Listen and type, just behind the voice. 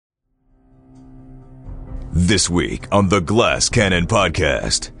This week on the Glass Cannon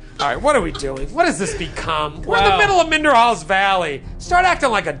Podcast. All right, what are we doing? What has this become? We're in the middle of Minderhall's Valley. Start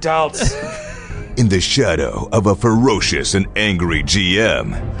acting like adults. In the shadow of a ferocious and angry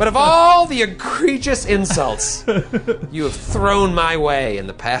GM. But of all the egregious insults you have thrown my way in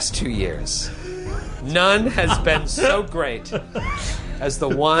the past 2 years, none has been so great as the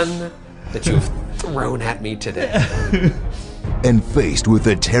one that you have thrown at me today. And faced with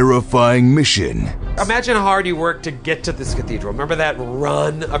a terrifying mission. Imagine how hard you worked to get to this cathedral. Remember that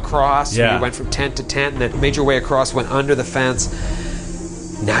run across? Yeah. Where you went from tent to tent and then made your way across, went under the fence.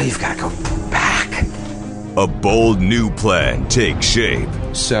 Now you've got to go back. A bold new plan takes shape.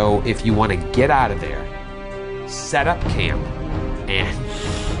 So if you want to get out of there, set up camp and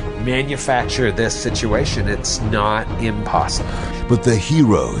manufacture this situation, it's not impossible. But the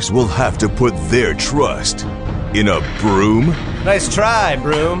heroes will have to put their trust in a broom. Nice try,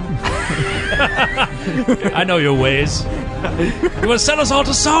 Broom. I know your ways. You want to send us all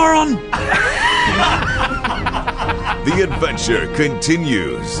to Sauron? The adventure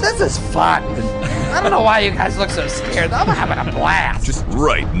continues. This is fun. I don't know why you guys look so scared. I'm having a blast. Just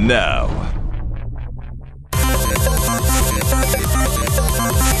right now.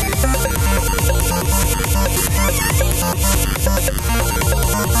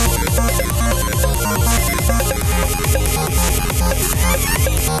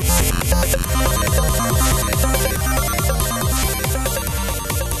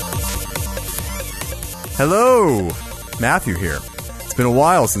 Hello, Matthew here. It's been a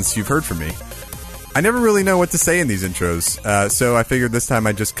while since you've heard from me. I never really know what to say in these intros, so I figured this time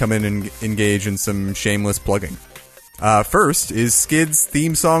I'd just come in and engage in some shameless plugging. First is Skid's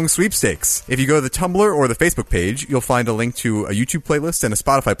theme song sweepstakes. If you go to the Tumblr or the Facebook page, you'll find a link to a YouTube playlist and a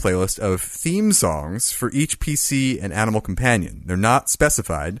Spotify playlist of theme songs for each PC and animal companion. They're not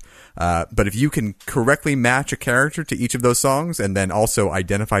specified, but if you can correctly match a character to each of those songs and then also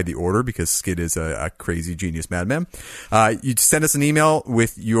identify the order, because Skid is a crazy genius madman, you send us an email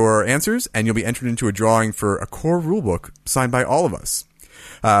with your answers and you'll be entered into a drawing for a core rulebook signed by all of us.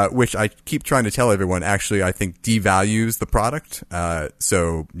 Which I keep trying to tell everyone, actually, I think devalues the product.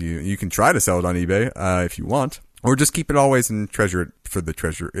 So you can try to sell it on eBay, if you want, or just keep it always and treasure it for the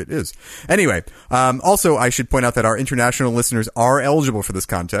treasure it is. Anyway, also I should point out that our international listeners are eligible for this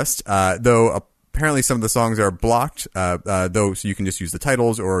contest, though apparently some of the songs are blocked, though, so you can just use the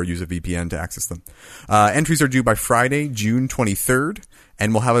titles or use a VPN to access them. Entries are due by Friday, June 23rd,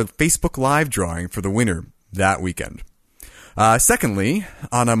 and we'll have a Facebook Live drawing for the winner that weekend. Secondly,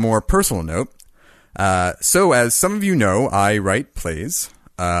 on a more personal note, so as some of you know, I write plays,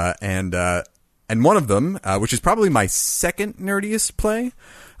 and one of them, which is probably my second nerdiest play,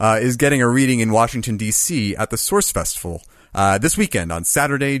 is getting a reading in Washington, D.C. at the Source Festival, this weekend on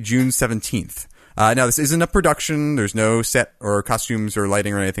Saturday, June 17th. Now this isn't a production, there's no set or costumes or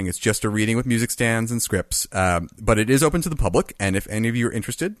lighting or anything, it's just a reading with music stands and scripts, but it is open to the public, and if any of you are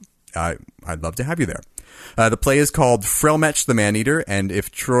interested, I'd love to have you there. The play is called Frelmetch the Maneater, and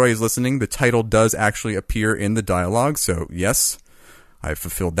if Troy is listening, the title does actually appear in the dialogue, so yes, I've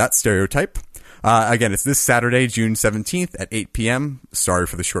fulfilled that stereotype. Again, it's this Saturday, June 17th at 8 p.m. Sorry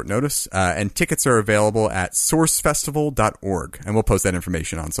for the short notice. And tickets are available at sourcefestival.org, and we'll post that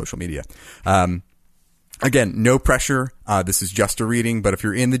information on social media. Again, no pressure. This is just a reading, but if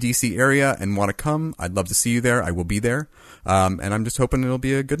you're in the DC area and want to come, I'd love to see you there. I will be there. And I'm just hoping it'll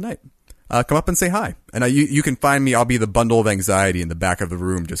be a good night. Come up and say hi. And you can find me. I'll be the bundle of anxiety in the back of the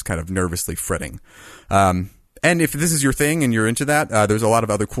room, just kind of nervously fretting. And if this is your thing and you're into that, there's a lot of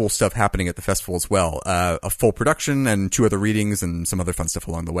other cool stuff happening at the festival as well. A full production and 2 other readings and some other fun stuff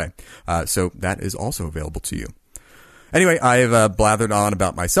along the way. So that is also available to you. Anyway, I've blathered on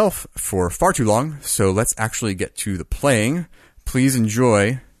about myself for far too long, so let's actually get to the playing. Please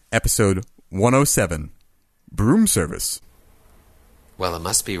enjoy episode 107, Broom Service. Well, it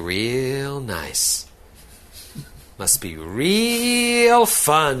must be real nice. Must be real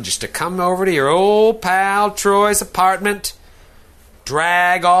fun just to come over to your old pal Troy's apartment,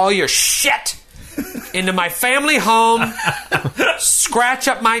 drag all your shit into my family home, scratch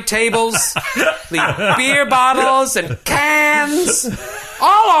up my tables, leave beer bottles and cans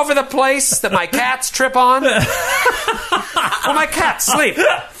all over the place that my cats trip on, where my cats sleep,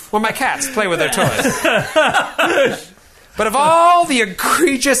 where my cats play with their toys. But of all the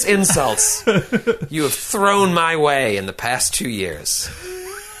egregious insults you have thrown my way in the past 2 years,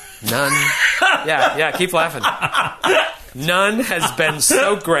 none... Yeah, keep laughing. None has been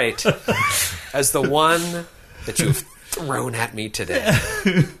so great as the one that you've thrown at me today.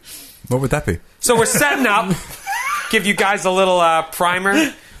 What would that be? So we're setting up. Give you guys a little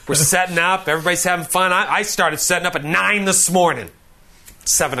primer. We're setting up. Everybody's having fun. I started setting up at 9 this morning.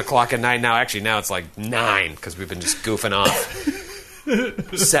 7 o'clock at night now. Actually, now it's like 9 because we've been just goofing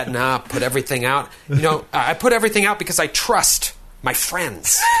off. Setting up, put everything out. I put everything out because I trust my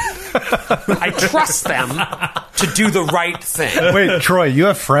friends. I trust them to do the right thing. Wait, Troy, you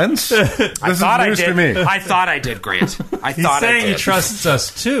have friends? This is news to me. I thought I did, Grant. He's saying he trusts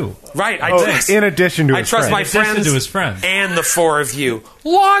us too. Right, in addition to his trust friends. my friends to his friends. and the 4 of you.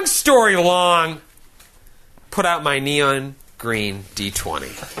 Long story long, put out my neon green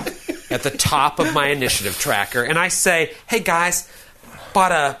D20 at the top of my initiative tracker, and I say, "Hey guys,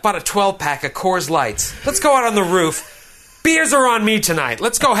 bought a 12-pack of Coors Lights. Let's go out on the roof. Beers are on me tonight.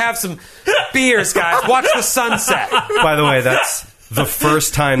 Let's go have some beers, guys. Watch the sunset." By the way, that's the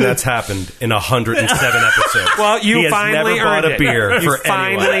first time that's happened in 107 episodes. Well, he has finally never bought earned a beer it. for You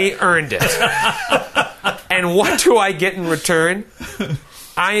finally earned it. And what do I get in return?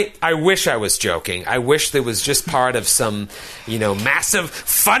 I wish I was joking. I wish there was just part of some, massive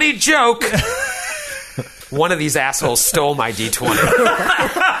funny joke. One of these assholes stole my D20.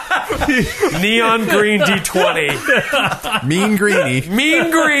 Neon green D20. Mean Greenie.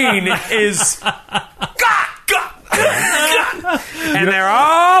 Mean Green is... And they're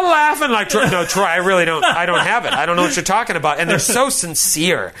all laughing like, "No, Troy, I don't have it. I don't know what you're talking about." And they're so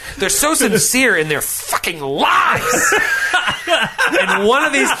sincere. They're so sincere in their fucking lies. And one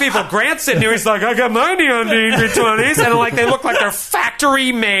of these people, Grant's sitting here, he's like, "I got my neon D20s," and they look like they're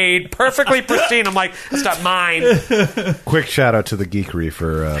factory made, perfectly pristine. I'm like, "It's not mine." Quick shout out to the Geekery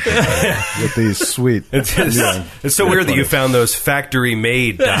for with these sweet. It's so weird that you found those factory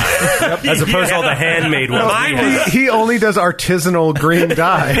made dye as opposed to all the handmade ones. He only does artisanal green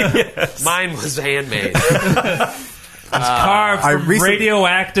dye. Yes. Mine was handmade. Carved from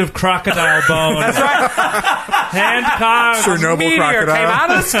radioactive crocodile bones. That's right. Hand carved. Chernobyl Meteor crocodile came out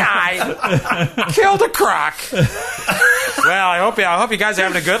of the sky, killed a croc. Well, I hope you guys are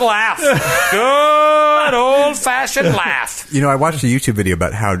having a good laugh. Good old-fashioned laugh. I watched a YouTube video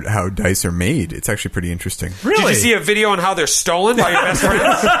about how dice are made. It's actually pretty interesting. Really? Did you see a video on how they're stolen by your best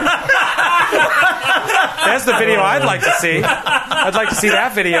friends? That's the video I'd like to see. I'd like to see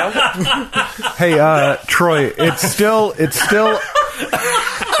that video. Hey, Troy, it's still.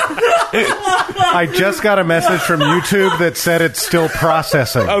 I just got a message from YouTube that said it's still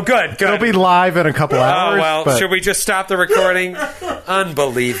processing. Oh, good. It'll be live in a couple hours. Oh, well, should we just stop the recording?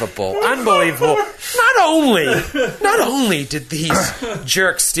 Unbelievable. Not only did these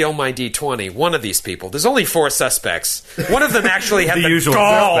jerks steal my D20, one of these people, there's only 4 suspects. One of them actually had the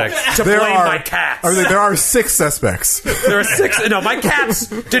gall to blame my cats. There are 6 suspects. There are 6. No, my cats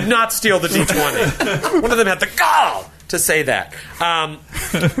did not steal the D20. One of them had the gall to say that.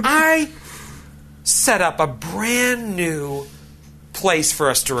 I set up a brand new place for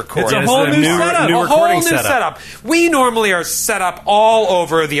us to record. It's a whole new setup. A whole new setup. We normally are set up all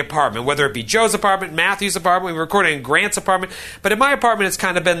over the apartment, whether it be Joe's apartment, Matthew's apartment. We're recording in Grant's apartment. But in my apartment, it's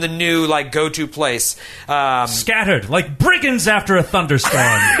kind of been the new go-to place. Scattered like brigands after a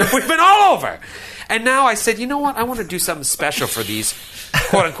thunderstorm. We've been all over. And now I said, you know what? I want to do something special for these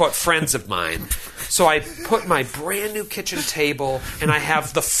quote-unquote friends of mine. So I put my brand new kitchen table, and I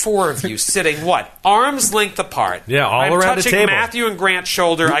have the 4 of you sitting, arm's length apart. Yeah, all I'm around the touching table. Matthew and Grant's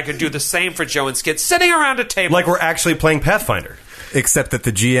shoulder. I could do the same for Joe and Skid, sitting around a table. Like we're actually playing Pathfinder. Except that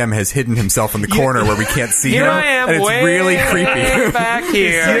the GM has hidden himself in the corner where we can't see Here him. I am, and it's way really creepy. back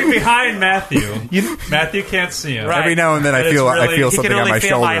here. Sitting behind Matthew. Matthew can't see him. Right. Every now and then I But feel it's really- something He can on only my feel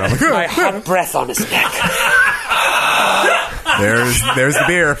shoulder. my, I'm like, my hot breath on his neck. There's the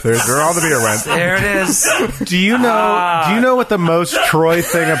beer. There's where all the beer went. There it is. Do you know what the most Troy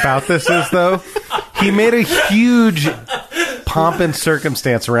thing about this is, though? He made a huge pomp and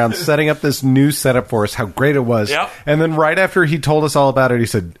circumstance around setting up this new setup for us, how great it was. Yep. And then right after he told us all about it, he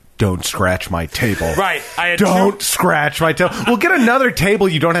said, "Don't scratch my table." Right. Don't scratch my table. We'll get another table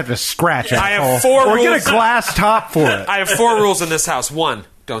you don't have to scratch, I have asshole. 4 Or rules. get a glass top for it. I have 4 rules in this house. 1,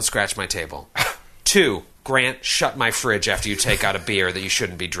 don't scratch my table. 2, Grant, shut my fridge after you take out a beer that you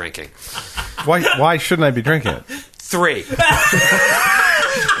shouldn't be drinking. Why shouldn't I be drinking it? 3,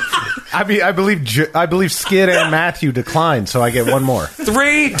 I believe Skid and Matthew declined, so I get 1 more.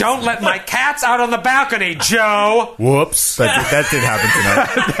 3, don't let my cats out on the balcony, Joe. Whoops. That did happen tonight.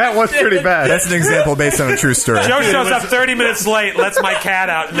 That was pretty bad. That's an example based on a true story. Joe shows up 30 minutes late, lets my cat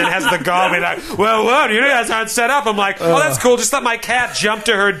out, and then has the gall be like, well, you guys aren't set up. I'm like, oh, that's cool. Just let my cat jump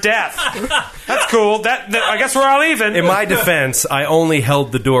to her death. That's cool. That I guess we're all even. In my defense, I only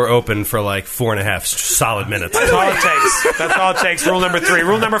held the door open for like 4.5 solid minutes. That's all it takes. That's all it takes. Rule number 3.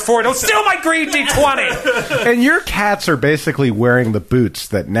 Rule number 4, don't steal my green D20. And your cats are basically wearing the boots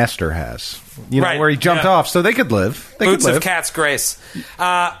that Nestor has. You know, Right. where he jumped off, so they could live. Boots of Cat's Grace.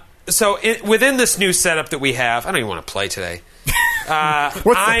 So within this new setup that we have, I don't even want to play today. What's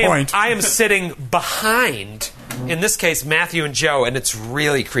the point? I am sitting behind, in this case, Matthew and Joe, and it's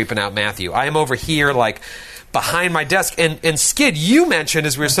really creeping out Matthew. I am over here, like, behind my desk. And Skid, you mentioned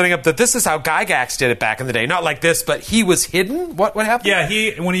as we were setting up that this is how Gygax did it back in the day. Not like this, but he was hidden? What happened?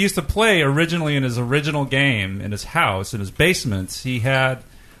 Yeah, when he used to play originally in his original game in his house, in his basement, he had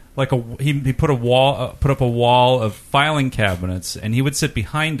like he put up a wall of filing cabinets, and he would sit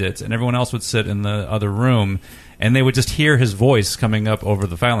behind it, and everyone else would sit in the other room, and they would just hear his voice coming up over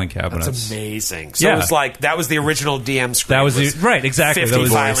the filing cabinets. That's amazing. So it was like, that was the original DM screen. That was right, exactly. 50 that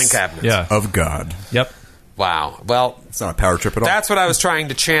was filing cabinets. Yeah. Of God. Yep. Wow. Well, It's not a power trip at all. that's what I was trying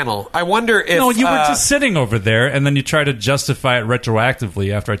to channel. I wonder if... No, you were just sitting over there, and then you try to justify it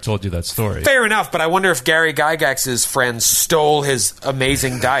retroactively after I told you that story. Fair enough, but I wonder if Gary Gygax's friends stole his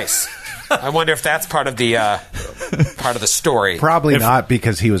amazing dice. I wonder if that's part of the story. Probably not,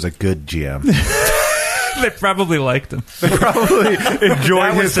 because he was a good GM. They probably liked him. Probably enjoyed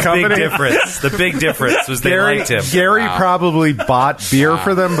That was his the company. big difference. The big difference was they liked him. Gary probably bought beer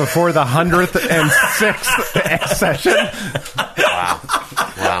for them before the 100th and 6th session. Wow.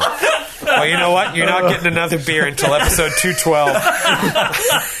 Well, you know what? You're not getting another beer until episode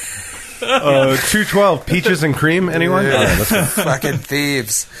 212. 212 peaches and cream. Anyone? All right, let's go. Fucking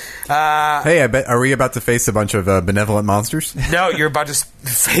thieves. Hey, are we about to face a bunch of benevolent monsters? No, you're about to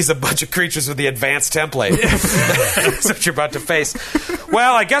face a bunch of creatures with the advanced template. That's what you're about to face.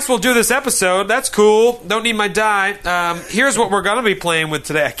 Well, I guess we'll do this episode. That's cool. Don't need my die. Here's what we're going to be playing with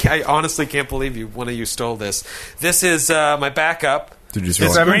today. I honestly can't believe one of you stole this. This is my backup. Did you just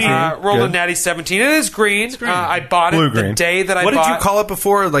It's roll? green. Roll a natty 17. It is green. I bought it the Blue-green. day that I What bought did you call it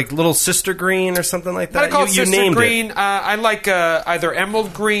before? Like Little Sister Green or something like that? I call it you Sister named Green. it. I like either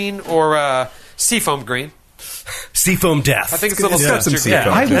Emerald Green or Seafoam Green. Seafoam Death. I think it's a little It's got some Sister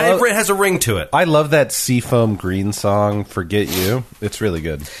seafoam. Green. I love- It has a ring to it. I love that Seafoam Green song, Forget You. It's really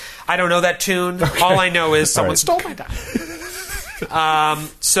good. I don't know that tune. All I know is someone right. stole my die.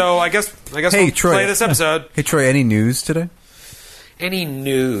 So I guess Hey, we'll Troy. play this episode. Hey, Troy, any news today? Any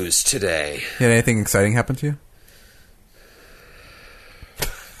news today? Did anything exciting happen to you?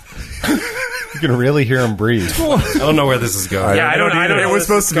 You can really hear him breathe. I don't know where this is going. Yeah, I don't know. It where was this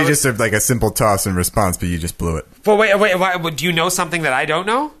supposed is to be going. just like a simple toss and response, but you just blew it. But wait, do you know something that I don't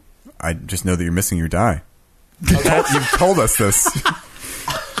know? I just know that you're missing your die. You've told us this.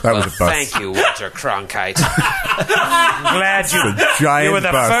 That was a bust. Thank you, Walter Cronkite. I'm glad It's a giant you were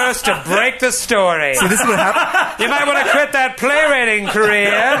the bust. first to break the story. See, this is what happens. You might want to quit that playwriting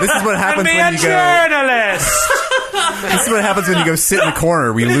career. This is what happens and be when a you go. journalist. This is what happens when you go sit in the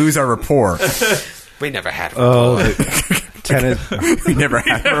corner. We lose our rapport. We never had. Oh, tennis. We never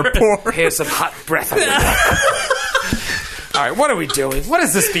had a rapport. Here's some hot breath. All right, what are we doing? What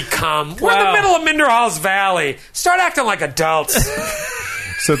has this become? We're in the middle of Minderhall's Valley. Start acting like adults.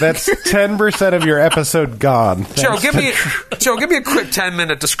 So that's 10% of your episode gone. Joe, give me a quick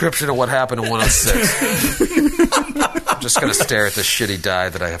 10-minute description of what happened in 106. I'm just going to stare at this shitty die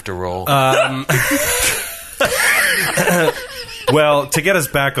that I have to roll. Well, to get us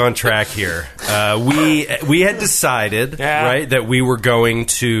back on track here, we had decided, right, that we were going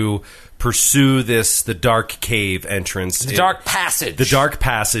to pursue the dark cave entrance. The dark passage. The dark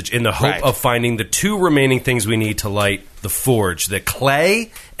passage in the hope Right. of finding the two remaining things we need to light the forge, the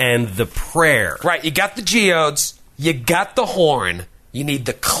clay and the prayer. Right, you got the geodes, you got the horn, you need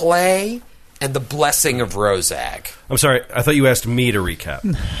the clay and the blessing of Rozag. I'm sorry, I thought you asked me to recap.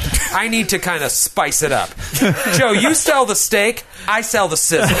 I need to kind of spice it up. Joe, you sell the steak, I sell the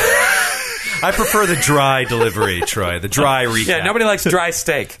sizzle. I prefer the dry delivery, Troy, the dry recap. Yeah, nobody likes dry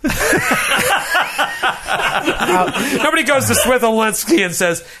steak. Nobody goes to Switholinsky and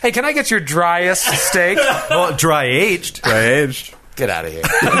says, "Hey, can I get your driest steak?" Well, dry aged. Dry aged. Get out of here.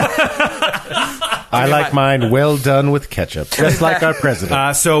 I like mine well done with ketchup, just like our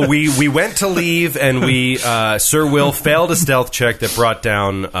president. So we went to leave, and Sir Will failed a stealth check that brought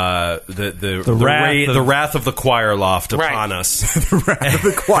down the wrath of the choir loft upon us. The wrath of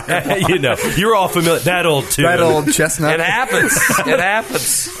the choir. You know, you're all familiar. That old tune. That old chestnut. It happens. It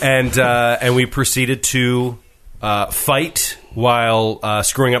happens. And we proceeded to fight while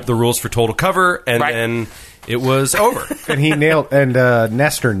screwing up the rules for total cover, and Right. then it was over. And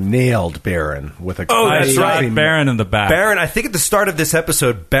Nestor nailed Baron with a. Oh, that's I right. shot Baron in the back. Baron, I think at the start of this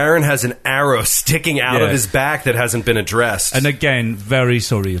episode, Baron has an arrow sticking out of his back that hasn't been addressed. And again, very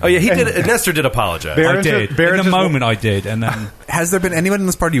sorry. Oh, yeah, he did. Nestor did apologize. I did. In the moment, I did. And then. Has there been anyone in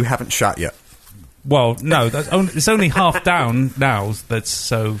this party you haven't shot yet? Well, no, it's only half down now.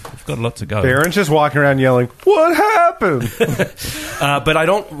 So we've got a lot to go. Baron's just walking around yelling, "What happened?" But I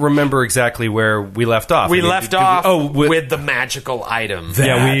don't remember exactly where we left off. We left off with the magical item.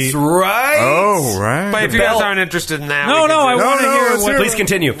 That's right. Oh, right. But if you guys aren't interested in that, No, I want to hear what. Please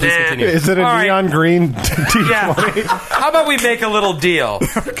continue. Please continue. Is it a All right. neon green D20? Yeah. How about we make a little deal?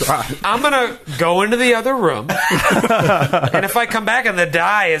 I'm going to go into the other room, and if I come back and the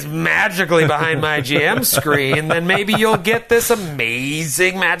die is magically behind my GM screen, then maybe you'll get this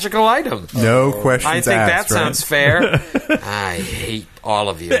amazing magical item. No questions I think asked, that sounds fair. I hate all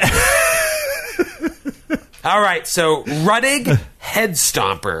of you. All right, so Ruddig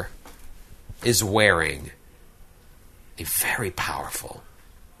Headstomper is wearing a very powerful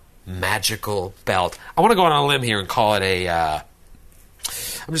magical belt. I want to go on a limb here and call it I'm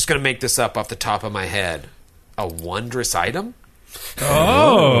just going to make this up off the top of my head. A wondrous item?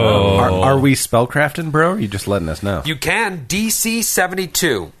 Oh. Are we spellcrafting, bro? Or are you just letting us know? You can. DC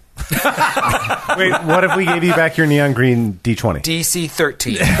 72. Wait, what if we gave you back your neon green D20? DC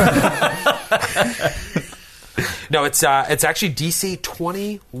 13. No, it's actually DC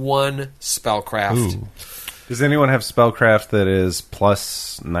 21 spellcraft. Ooh. Does anyone have spellcraft that is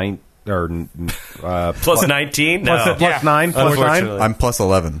plus 9 or Plus 19? No. plus 9? Plus 9? I'm plus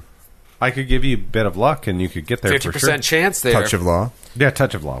 11. I could give you a bit of luck, and you could get there 50% for sure. chance there. Touch of law. Yeah,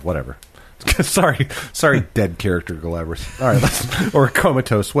 touch of law, whatever. sorry, dead character Galabras. All right, or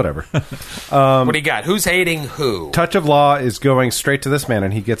comatose, whatever. What do you got? Who's hating who? Touch of law is going straight to this man,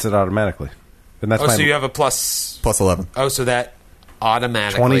 and he gets it automatically. And that's so you have a plus 11. Oh, so that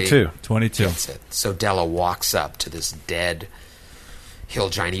automatically 22. gets it. So Della walks up to this dead hill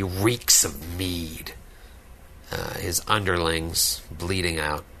giant. He reeks of mead. His underlings bleeding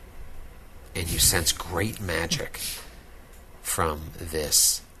out. And you sense great magic from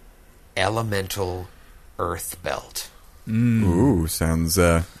this elemental earth belt. Ooh, sounds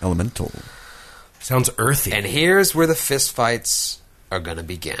elemental. Sounds earthy. And here's where the fistfights are going to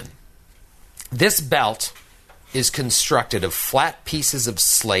begin. This belt is constructed of flat pieces of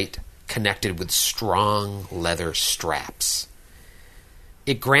slate connected with strong leather straps.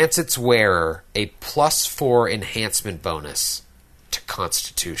 It grants its wearer a +4 enhancement bonus to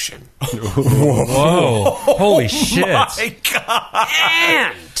Constitution. Whoa. Holy shit. My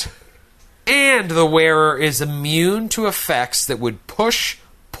God. And the wearer is immune to effects that would push,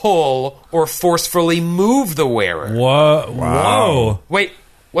 pull, or forcefully move the wearer. Whoa. Whoa. Wait,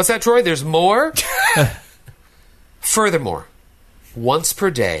 what's that, Troy? There's more? Furthermore, once per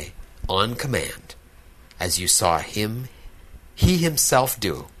day, on command, as you saw he himself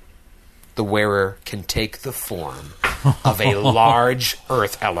do, the wearer can take the form of a large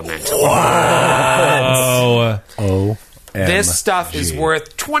earth elemental. Oh. This stuff is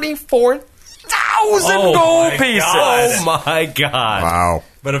worth 24,000 gold pieces. Oh, my God. Wow.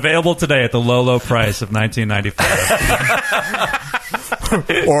 But available today at the low price of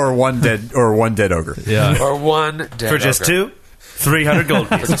 $19.95. or one dead ogre. Yeah. Or one dead For just ogre. 2, 300 gold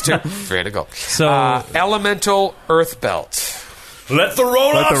For pieces. just 2, 300 gold. So- elemental earth belt. Let the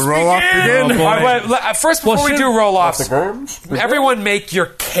roll-offs begin. Oh, boy. First, before we Well, do roll-offs, everyone make your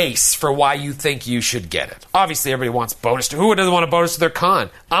case for why you think you should get it. Obviously, everybody wants bonus to... Who doesn't want a bonus to their con?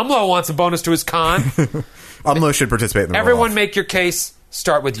 Umlo wants a bonus to his con. Umlo should participate in the Everyone roll-off. make your case.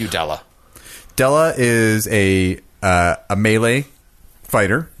 Start with you, Della. Della is a melee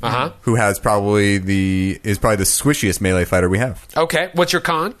fighter who has probably the squishiest melee fighter we have. Okay, what's your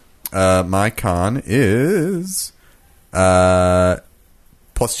con? My con is +2.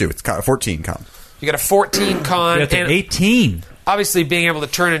 It's 14 con. You got a 14 con. You got to and 18. obviously, being able to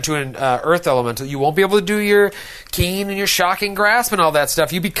turn into an earth elemental, you won't be able to do your keen and your shocking grasp and all that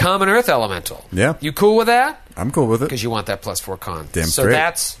stuff. You become an earth elemental. Yeah. You cool with that? I'm cool with it. Because you want that +4 con. Damn so straight.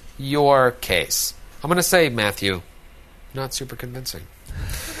 that's your case. I'm going to say, Matthew, not super convincing.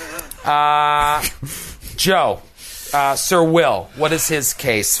 Joe, Sir Will, what is his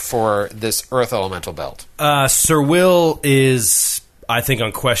case for this earth elemental belt? Sir Will is, I think,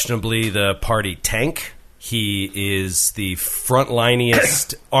 unquestionably the party tank. He is the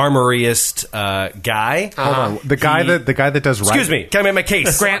frontliniest, armoriest guy. Hold on. The guy that does right. Excuse me. Can I make my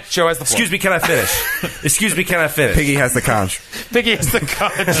case? Grant, Joe has the floor. Excuse me. Can I finish? Excuse me. Can I finish? Piggy has the conch. Piggy is the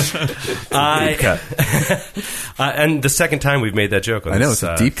conch. And the second time we've made that joke on I know, this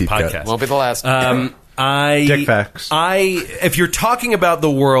it's a deep cut. podcast. Won't be the last. Dick facts. If you're talking about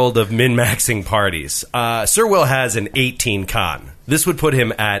the world of min-maxing parties, Sir Will has an 18 con. This would put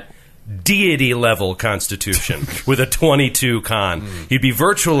him at deity level constitution with a 22 con. He'd be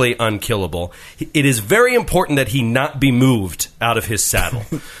virtually unkillable. It is very important that he not be moved out of his saddle.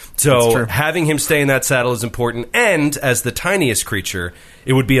 So having him stay in that saddle is important. And as the tiniest creature,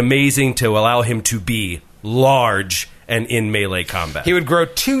 it would be amazing to allow him to be large and in melee combat. He would grow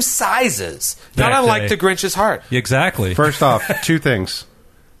 2 sizes, not unlike the Grinch's heart. Exactly. First off, 2 things.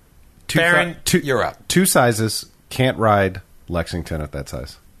 Baron, you're up. 2 sizes. Can't ride Lexington at that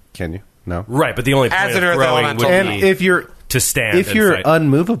size. Can you? No. Right, but the only point As an of Earth growing Elemental. would And be if you're to stand. if and you're fight.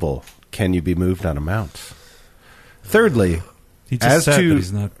 unmovable, can you be moved on a mount? Thirdly, He just said that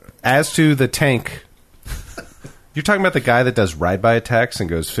he's not. as to the tank, you're talking about the guy that does ride-by attacks and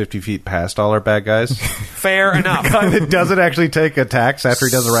goes 50 feet past all our bad guys? Fair enough. Guy that doesn't actually take attacks after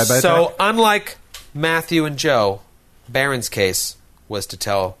he does a ride-by attack? So, unlike Matthew and Joe, Baron's case was to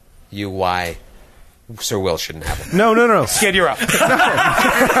tell you why Sir Will shouldn't have it. No. Skid, you're up.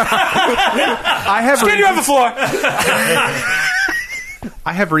 I have Skid, you're on the floor.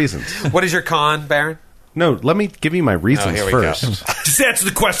 I have reasons. What is your con, Baron? No, let me give you my reasons here we first. go. Just answer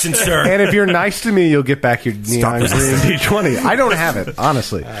the question, sir. And if you're nice to me, you'll get back your neon green D20. I don't have it,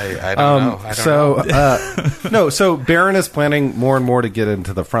 honestly. I don't know. I don't know. So Baron is planning more and more to get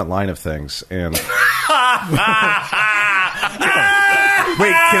into the front line of things. And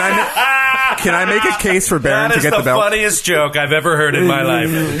Wait, can I make a case for Baron That to is get the belt? funniest joke I've ever heard in my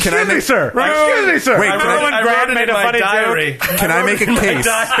life. Can I make, sir. Excuse me, sir. Wait, can I wrote it in my diary. Can I make a case?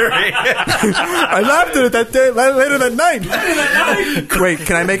 Diary. I laughed at it that day later that night. Wait,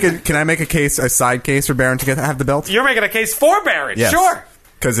 can I make a case, a side case for Baron to have the belt? You're making a case for Baron. Yes. Sure.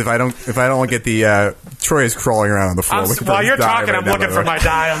 Because if I don't get the Troy is crawling around on the floor. While you're talking, I'm looking for my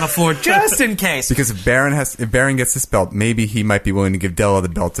die on the floor just in case. Because if Baron gets this belt, maybe he might be willing to give Della the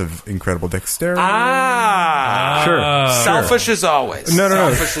belt of incredible dexterity. Sure. Selfish as always. No.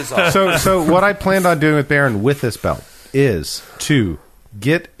 Selfish as always. So what I planned on doing with Baron with this belt is to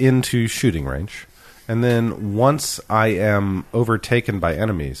get into shooting range, and then once I am overtaken by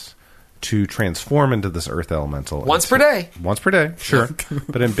enemies, to transform into this earth elemental. Once per day. Once per day, sure.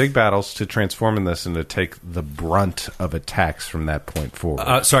 But in big battles, to transform in this and to take the brunt of attacks from that point forward.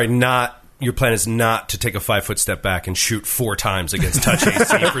 Your plan is not to take a 5-foot step back and shoot 4 times against touch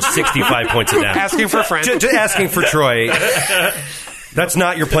AC for 65 points of damage. Asking for a friend. Just asking for Troy. That's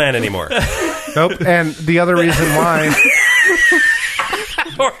not your plan anymore. Nope. And the other reason why...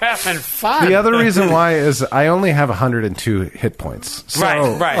 We're having fun. The other reason why is I only have 102 hit points. So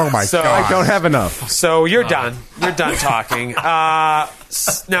Right. Oh my So- god! I don't have enough. So you're done. You're done talking. Now,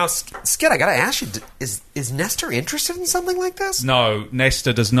 Skid, I got to ask you: is Nestor interested in something like this? No,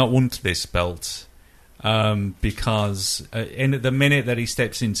 Nestor does not want this belt because in the minute that he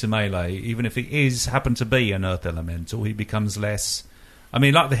steps into melee, even if he happen to be an earth elemental, he becomes less. I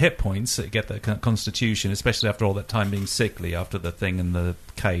mean, like the hit points that get the constitution, especially after all that time being sickly after the thing in the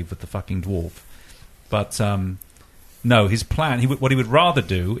cave with the fucking dwarf. But no, his plan, what he would rather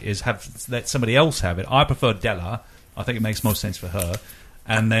do is let somebody else have it. I prefer Della. I think it makes most sense for her.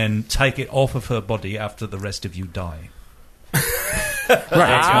 And then take it off of her body after the rest of you die.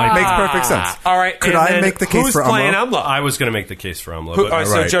 Right, makes perfect sense. All right. Could I make the case who's for playing Umlo? Umlo? I was going to make the case for Umlo. All right,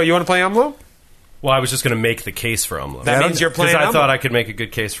 so Right. Joe, you want to play Umlo? Well, I was just going to make the case for Umlo. That means you're playing Because I Umlo. thought I could make a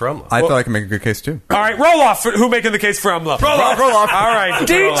good case for Umlo. I thought I could make a good case too. All right, roll off. Who making the case for Umlo? Roll off. All right,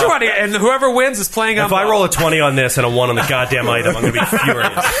 D20, and whoever wins is playing Umlo. If I roll a 20 on this and a 1 on the goddamn item, I'm going to be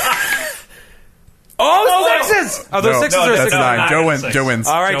furious. Oh, sixes! Oh, those sixes are That's sixes. 9. Joe wins.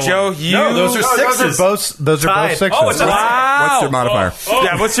 All right, Joe, you... No, those are sixes. Those are both Tied. sixes. Oh, it's a Wow. What's your modifier?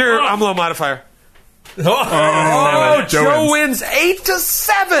 Yeah, what's your Umlo modifier? Oh, Joe wins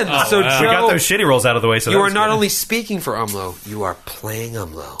 8-7. So We got Joe, those shitty rolls out of the way. So you that are was not good. only speaking for Umlo, you are playing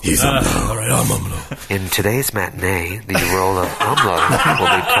Umlo. He's All right, I'm Umlo. In today's matinee, the role of Umlo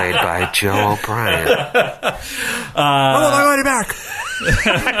will be played by Joe O'Brien. I want it back.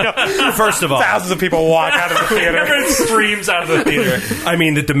 First of all, Thousands of people walk out of the theater. Everyone screams out of the theater. I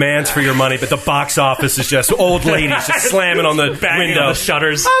mean, the demands for your money, but the box office is just old ladies just slamming on the Banging window. on the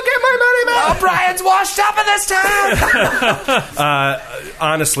shutters. I'll get my money back. O'Brien's washed up in this town.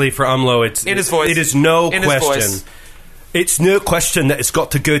 Honestly, for Umlo, it's In his voice. It is no In his question. voice. It's no question that it's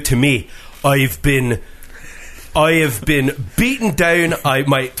got to go to me. I have been beaten down.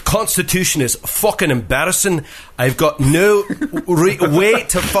 My constitution is fucking embarrassing. I've got no way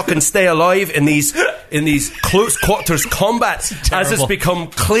to fucking stay alive in these in these close quarters combat as it's become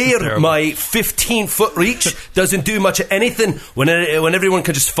clear my 15-foot reach doesn't do much of anything when everyone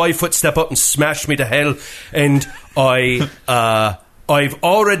can just 5-foot step up and smash me to hell. And I've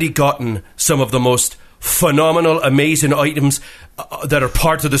already gotten some of the most phenomenal, amazing items that are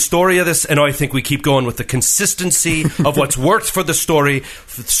part of the story of this, and I think we keep going with the consistency of what's worked for the story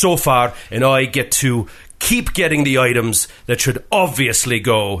so far, and I get to keep getting the items that should obviously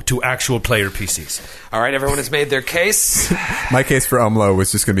go to actual player PCs. All right, everyone has made their case. My case for Umlo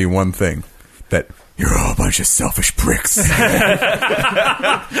was just going to be one thing, that you're all a bunch of selfish pricks.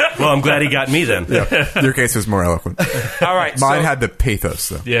 Well, I'm glad he got me then. Yeah. Your case was more eloquent. All right. Mine had the pathos,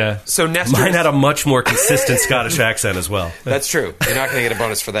 though. Yeah. So Nestor... Mine had a much more consistent Scottish accent as well. That's true. You're not going to get a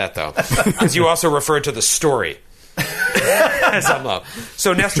bonus for that, though. Because you also referred to the story. As Umlo.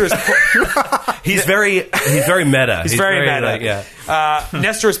 So Nestor is... He's very meta. He's very meta. Like, yeah.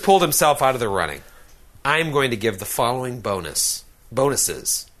 Nestor has pulled himself out of the running. I'm going to give the following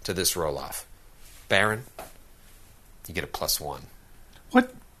bonuses to this roll-off. Baron, you get a +1.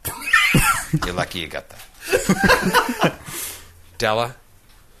 What? You're lucky you got that. Della,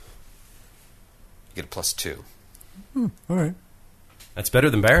 you get a +2. All right. That's better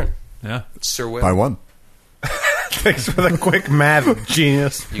than Baron. Yeah. Sir Will, By 1. Thanks for the quick math,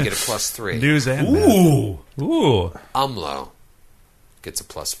 genius. you get a +3. News and Ooh. Ooh. Umlo gets a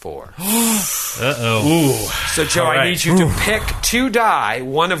 +4. Uh-oh. So, Joe, All right. I need you to pick 2 die,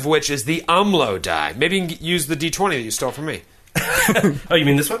 one of which is the Umlo die. Maybe you can use the D20 that you stole from me. Oh, you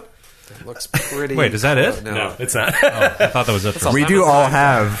mean this one? It looks pretty... Wait, is that it? No. It's not. I thought that was it. We do all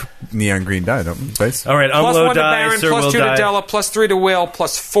have neon green dye, don't we? Base? All right, +1 Umlo to die, Baron, Sir Will +2 die. to Della, +3 to Will,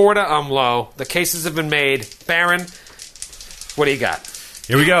 +4 to Umlo. The cases have been made. Baron, what do you got?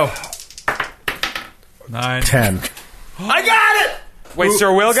 Here we go. 9. 10. I got it! Wait,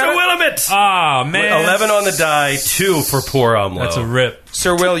 Sir Will got Sir it? Willamette! Ah, man. 11 on the die, 2 for poor Umlo. That's a rip.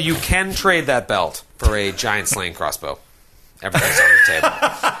 Sir Will, you can trade that belt for a giant slaying crossbow. Everything's on the table.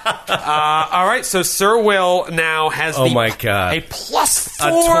 All right, so Sir Will now has Oh my God. a +4 A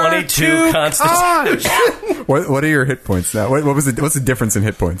 22 to constitution. What are your hit points now? What's the difference in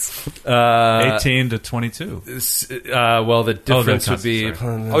hit points? 18 to 22. Well, the difference the would be...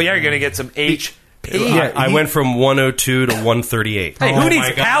 Oh, yeah, you're going to get some HP. Yeah, I went from 102 to 138. Hey, who Oh needs my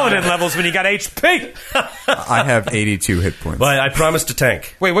God. paladin levels when you got HP? I have 82 hit points. But I promised to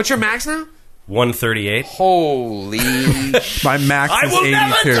tank. Wait, what's your max now? 138. Holy... My max is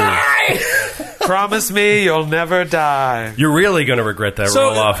 82. Promise me you'll never die. You're really going to regret that So-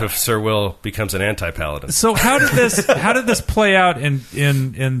 roll-off if Sir Will becomes an anti-paladin. So how did this play out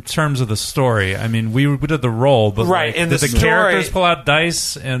in terms of the story? I mean, we did the roll, but Right, like, in did the the story- characters pull out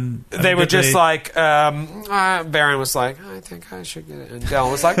dice and They were just like, Baron was like, I think I should get it. And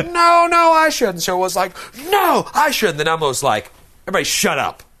Dell was like, no, I should. And Sir was like, no, I should. And then Umlo was like, everybody shut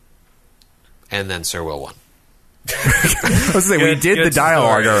up. And then Sir Will won. I was saying, we Good- did the good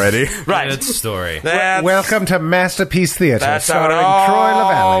dialogue story. already. Right. Good story. Welcome to Masterpiece Theater, That's how starring it all Troy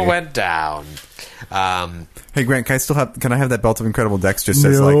LaValle. went down. Hey Grant, can I have that belt of incredible Dex just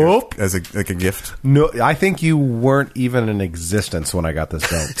Nope. as a gift? No, I think you weren't even in existence when I got this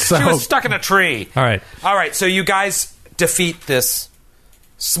belt. So She was stuck in a tree. All right. So you guys defeat this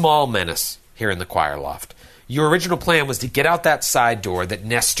small menace here in the choir loft. Your original plan was to get out that side door that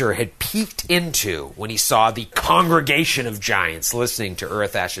Nestor had peeked into when he saw the congregation of giants listening to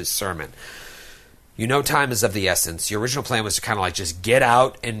Earthash's sermon. You know time is of the essence. Your original plan was to kind of like just get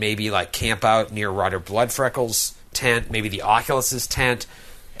out and maybe like camp out near Roger Bloodfreckles' tent, maybe the Oculus's tent,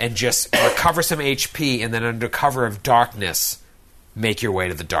 and just recover some HP, and then under cover of darkness, make your way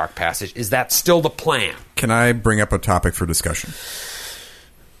to the dark passage. Is that still the plan? Can I bring up a topic for discussion?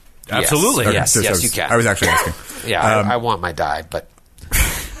 Absolutely. Okay, Yes, so- yes, so you can. I was actually asking. Yeah, I want my die, but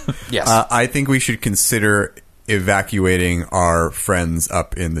yes. I think we should consider evacuating our friends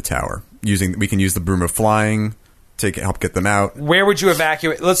up in the tower. We can use the Broom of Flying to help get them out. Where would you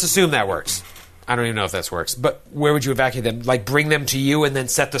evacuate? Let's assume that works. I don't even know if that works, but where would you evacuate them? Like bring them to you and then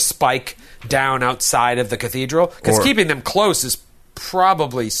set the spike down outside of the cathedral? Because Or- keeping them close is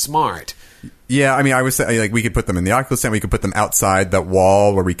probably smart. Yeah, I mean, I was saying, like, we could put them in the Oculus tent. We could put them outside that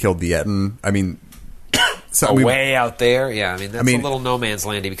wall where we killed the Etten. I mean, so Way out there? Yeah, I mean, that's I mean- a little no man's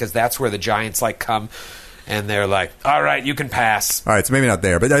landy because that's where the giants like come and they're like, all right, you can pass. all right, so maybe not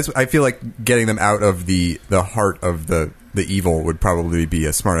there, but I feel like getting them out of the heart of the evil would probably be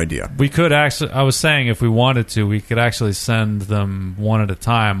a smart idea. We could actually, I was saying if we wanted to, we could actually send them one at a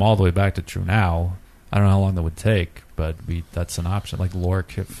time all the way back to True Now. I don't know how long that would take, but that's an option. Like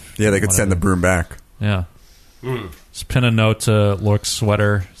Lork. Yeah, they could send the Broom back. Yeah. Just pin a note to Lork's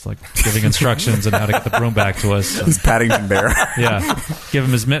sweater. It's like giving instructions on how to get the broom back to us. This Paddington Bear. Yeah, give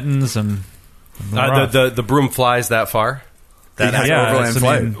him his mittens and The broom flies that far. That has yeah, overland it's- I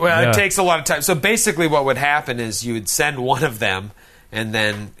flight. mean- Well, Yeah. it takes a lot of time. So basically, what would happen is you would send one of them, and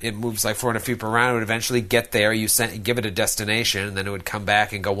then it moves like 400 feet per round. It would eventually get there. You give it a destination, and then it would come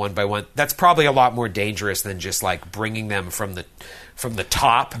back and go one by one. That's probably a lot more dangerous than just like bringing them from the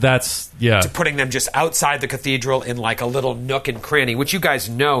top. That's To putting them just outside the cathedral in like a little nook and cranny, which you guys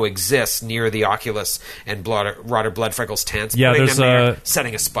know exists near the Oculus and Rotter Bloodfreckles tents. Yeah, putting there's them there, a-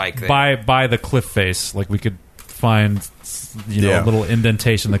 setting a spike there. by the cliff face. Like we could find Yeah. a little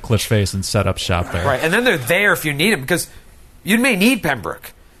indentation in the cliff face and set up shop there. Right, and then they're there if you need them, because you may need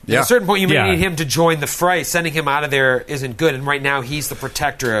Pembroke. Yeah. At a certain point, you may Yeah. need him to join the fray. Sending him out of there isn't good, and right now he's the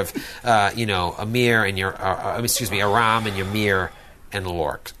protector of, Amir and Aram and Ymir and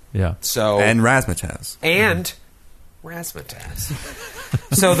Lork. Yeah. So And Razmataz. and Razmataz.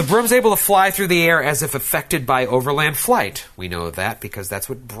 So the broom's able to fly through the air as if affected by overland flight. We know that because that's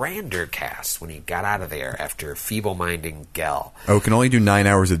what Brander cast when he got out of there after feeble-minding Gel. Oh, it can only do 9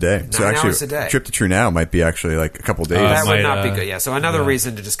 hours a day. So 9 actually, hours a day. trip to True Now might be actually like a couple days. That would might, not be good, yeah. So another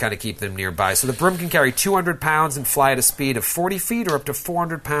reason to just kind of keep them nearby. So the broom can carry 200 pounds and fly at a speed of 40 feet or up to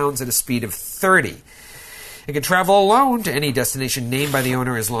 400 pounds at a speed of 30. It can travel alone to any destination named by the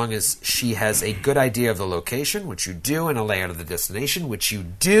owner as long as she has a good idea of the location, which you do, and a layout of the destination, which you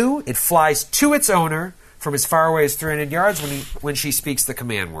do. It flies to its owner from as far away as 300 yards when she speaks the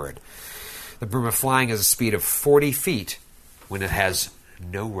command word. The broom of flying has a speed of 40 feet when it has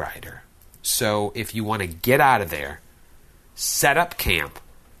no rider. So if you want to get out of there, set up camp,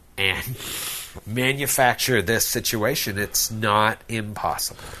 and manufacture this situation, it's not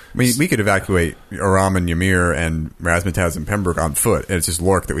impossible. I mean, we could evacuate Aram and Ymir and Razmataz and Pembroke on foot, and it's just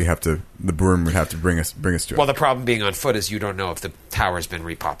Lork that the broom would have to bring us to. Well, the problem being on foot is you don't know if the tower's been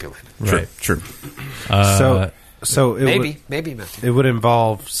repopulated. Right. True. So it Maybe, Matthew. it would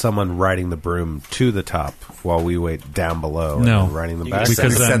involve someone riding the broom to the top while we wait down below and No. then riding them You back. just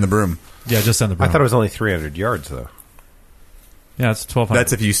Because Send then- the broom. Yeah, just send the I broom. thought it was only 300 yards though. Yeah, it's 1,200.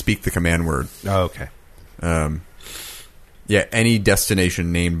 That's if you speak the command word. Oh, okay. Yeah, any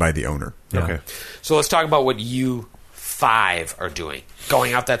destination named by the owner. Yeah. Okay. So let's talk about what you 5 are doing.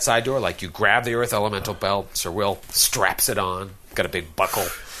 Going out that side door, like you grab the Earth Elemental belt, Sir Will straps it on, got a big buckle,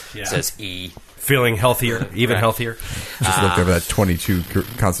 says E. Feeling healthier, even healthier. Just looked over that 22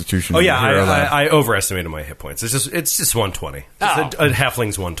 Constitution. Oh yeah, Hero lab. I overestimated my hit points. It's just 120. Just a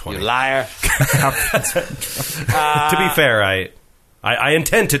halfling's 120. You liar. To be fair, I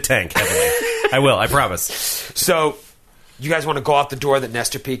intend to tank heavily. I will. I promise. So you guys want to go out the door that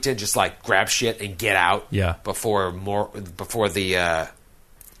Nestor peeked in, just like grab shit and get out. Yeah. Before the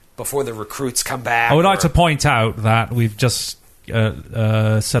recruits come back. I would like or- to point out that we've just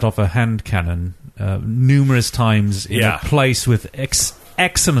set off a hand cannon numerous times in Yeah. a place with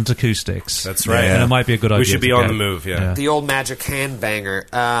excellent acoustics. That's right. And it might be a good idea. We should to be on get- the move. Yeah. the old magic hand banger.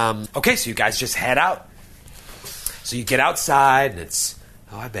 Okay, so you guys just head out. So you get outside, and it's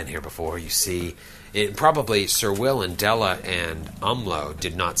I've been here before. You see, it probably Sir Will and Della and Umlo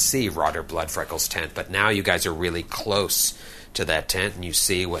did not see Rotter Bloodfreckles' tent, but now you guys are really close to that tent, and you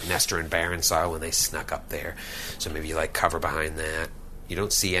see what Nestor and Baron saw when they snuck up there. So maybe you cover behind that. You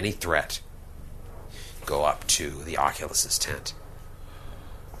don't see any threat. Go up to the Oculus's tent.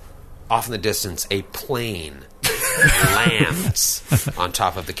 Off in the distance, a plane lands on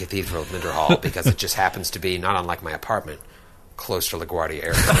top of the Cathedral of Minderhall because it just happens to be, not unlike my apartment, close to LaGuardia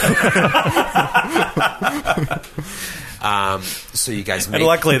Airport. So you guys And make...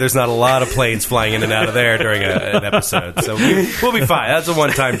 luckily, there's not a lot of planes flying in and out of there during an episode, so we'll be fine. That's a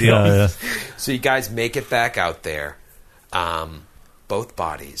one-time deal. So you guys make it back out there. Both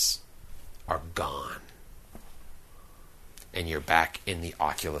bodies are gone. And you're back in the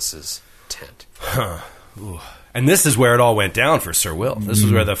Oculus's tent. And this is where it all went down for Sir Will. This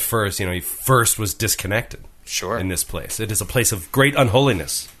was where the first, he first was disconnected. Sure. In this place, it is a place of great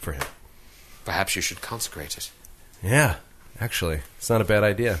unholiness for him. Perhaps you should consecrate it. Yeah, actually, it's not a bad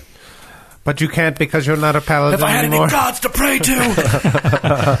idea. But you can't because you're not a paladin anymore. gods to pray to,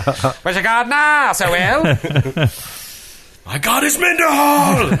 Where's your god now, Sir Will? my god is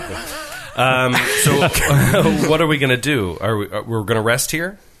Minderhall. So, what are we going to do? We're going to rest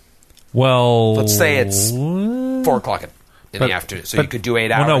here? Well, Let's say it's 4 o'clock in the afternoon. So you could do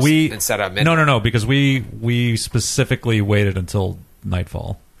 8 hours Well, no, we instead of midnight. No, because we specifically waited until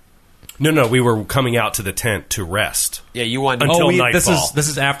nightfall. No, we were coming out to the tent to rest. Yeah, you wanted Until This nightfall.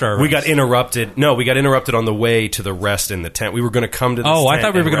 is after our We rest. got interrupted. No, we got interrupted on the way to the rest in the tent. We were going to come to the Oh, tent I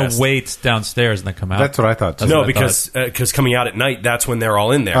thought we were and going rest. to wait downstairs and then come out. That's what I thought, too. That's No, what I because coming out at night, that's when they're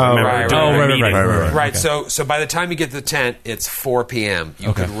all in there. Oh, Remember, right, during right, the right, meeting. Right. Okay. So by the time you get to the tent, it's 4 p.m. You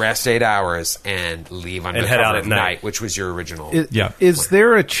Okay. could rest 8 hours and leave under And head cover out at of night. which was your original. Yeah. Is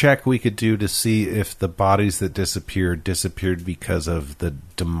there a check we could do to see if the bodies that disappeared because of the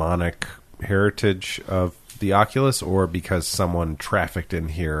demonic heritage of the Oculus, or because someone trafficked in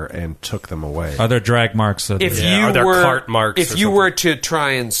here and took them away? Are there drag marks? If Yeah, you are there were, cart marks if or you something? were to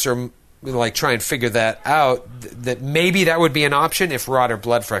try and try and figure that out, that maybe that would be an option if Rod or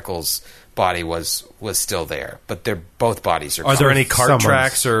Blood Freckles' body was still there. But both bodies are. Are there gone. any cart Someone's-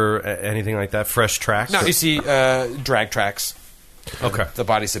 tracks or anything like that? Fresh tracks? No, you see drag tracks. Okay. The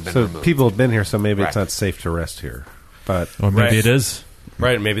bodies have been So removed. people have been here, so maybe it's Right. not safe to rest here. But Or maybe Right. it is,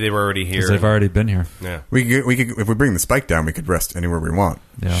 Right, maybe they were already here. because they've already been here. Yeah. We could if we bring the spike down, we could rest anywhere we want.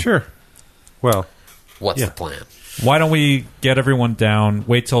 Yeah. sure. Well, What's Yeah. the plan? Why don't we get everyone down,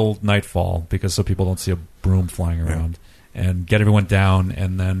 wait till nightfall, because so people don't see a broom flying around, and get everyone down,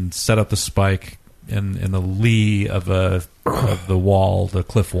 and then set up the spike in the lee of the wall, the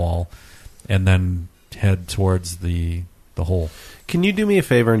cliff wall, and then head towards the hole. can you do me a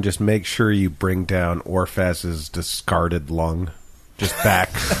favor and just make sure you bring down Orphaz's discarded lung just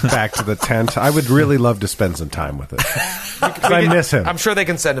back to the tent? I would really love to spend some time with it. 'Cause I miss him. I'm sure they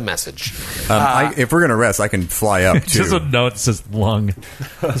can send a message. If we're going to rest, I can fly up, too. Just a note that says lung.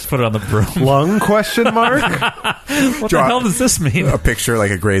 Just put it on the broom. Lung question mark? What the hell does this mean? a picture, like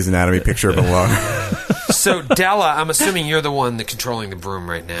a Grey's Anatomy picture of a lung. So, Della, I'm assuming you're the one that's controlling the broom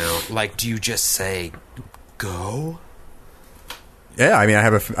right now. Like, do you just say, go? Yeah, I mean, I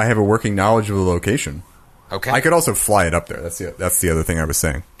have a working knowledge of the location. Okay. I could also fly it up there. That's the other thing I was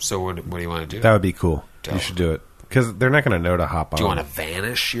saying. So, what do you want to do? That would be cool. Don't. You should do it. Because they're not going to know to hop on. Do you want to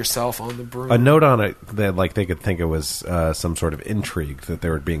vanish yourself on the broom? A note on it that like they could think it was some sort of intrigue that they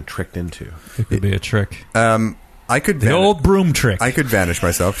were being tricked into. It could be a trick. I could The old broom trick. I could vanish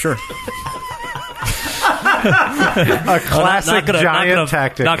myself, sure. A classic giant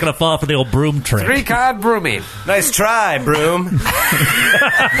tactic. Not going to fall for the old broom trick. 3-card brooming. Nice try, Broom.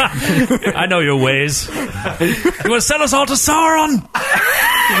 I know your ways. You want to send us all to Sauron?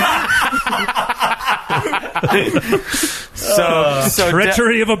 So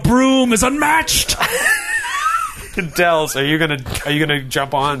Treachery of a broom is unmatched. Dells, are you gonna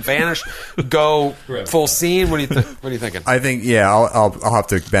jump on, vanish, go full scene? What are you thinking? I think, yeah, I'll have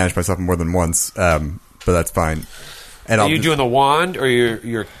to banish myself more than once, but that's fine. And Are you doing the wand or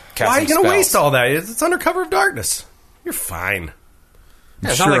you're casting Why are you going to spells? waste all that? It's under cover of darkness. You're fine.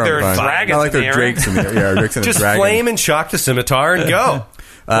 Yeah, it's not like there are dragons Not like in the they're air. drakes in the yeah, drakes in Just a dragon. flame and shock the scimitar and go.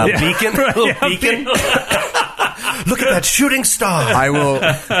 Little beacon. Little beacon. Look at that shooting star. I will,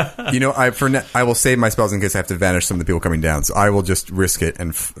 I will save my spells in case I have to vanish some of the people coming down. So I will just risk it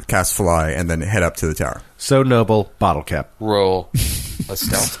and cast fly and then head up to the tower. So noble, bottle cap. Roll a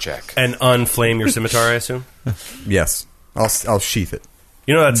stealth check. And unflame your scimitar, I assume? Yes, I'll sheath it.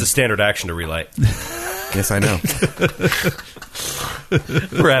 You know that's a standard action to relight. Yes, I know.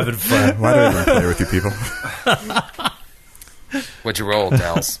 We're having fun. Why do I even play with you people? What'd you roll,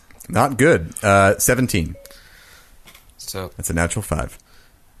 Dells? Not good. 17. So That's a natural 5.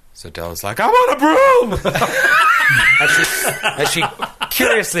 Dells like, I want a broom. as she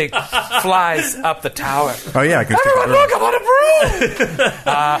curiously flies up the tower. Oh yeah, I can. Everyone, look, I want a broom.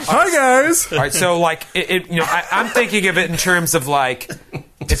 Hi guys. All right, so like I'm thinking of it in terms of like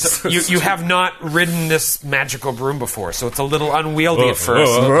you have not ridden this magical broom before, so it's a little unwieldy at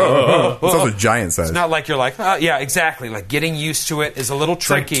first. It's also giant size. It's not like you're like, yeah, exactly. Like getting used to it is a little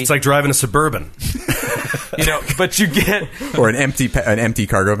tricky, It's like driving a Suburban. But you get or an empty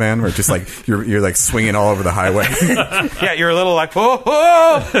cargo van, where just like you're like swinging all over the highway. yeah, you're a little like whoa,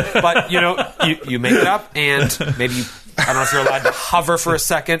 but you make it up, and maybe I don't know if you're allowed to hover for a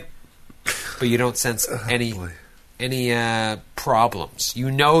second, but you don't sense any problems.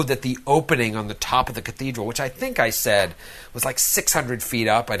 You know that the opening on the top of the cathedral, which I think I said was like 600 feet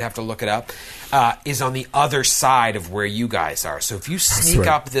up, I'd have to look it up, is on the other side of where you guys are. So if you sneak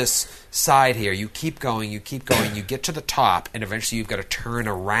up this side here, you keep going, you get to the top, and eventually you've got to turn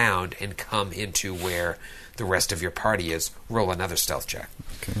around and come into where the rest of your party is. Roll another stealth check.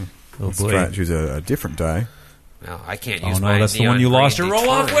 Okay. Oh, Let's boy. try to choose a different die. Well, I can't Oh, use no, my that's the one neon you green lost your roll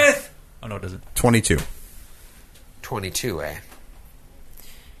off D20. with? Oh, no, it doesn't. 22. 22, eh?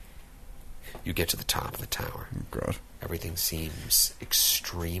 You get to the top of the tower. Oh, God. Everything seems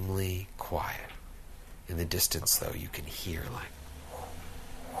extremely quiet. In the distance, though, you can hear like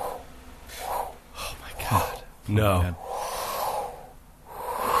No. Man.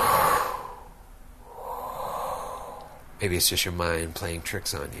 Maybe it's just your mind playing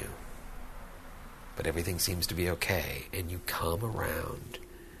tricks on you. But everything seems to be okay, and you come around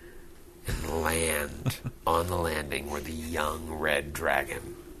and land on the landing where the young red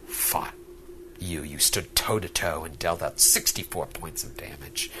dragon fought you. You stood toe-to-toe and dealt out 64 points of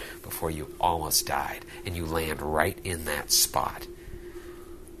damage before you almost died, and you land right in that spot.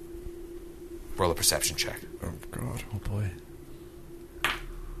 Roll a perception check. Oh, God. Oh, boy.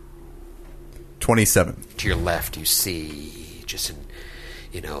 27. To your left, you see just,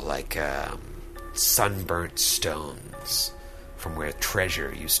 sunburnt stones from where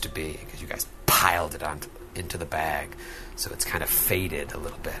treasure used to be, because you guys piled it into the bag, so it's kind of faded a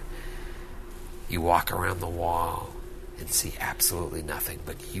little bit. You walk around the wall and see absolutely nothing,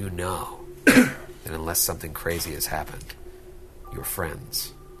 but you know that unless something crazy has happened, your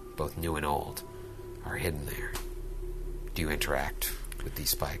friends, both new and old, are hidden there. Do you interact with the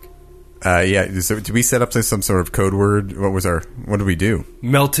Spike? Yeah. So did we set up some sort of code word? What did we do?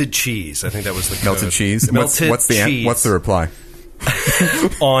 Melted cheese. I think that was the code. Melted cheese. Melted what's the cheese. What's the reply?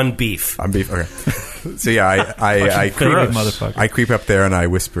 On beef. On beef. Okay. So yeah, I Favorite motherfucker. I creep up there and I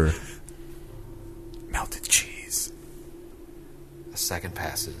whisper, "Melted cheese." A second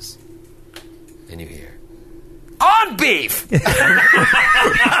passes, and you hear, "On beef!"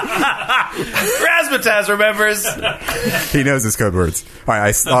 Razzmatazz remembers. He knows his code words. All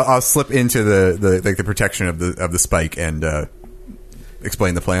right, I'll slip into the protection of the spike and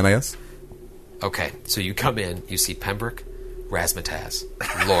explain the plan, I guess. Okay, so you come in, you see Pembroke, Razzmatazz,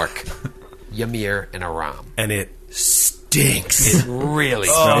 Lork, Ymir, and Aram. And it stinks. It really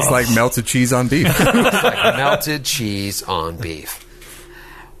Smells like melted cheese on beef. like melted cheese on beef.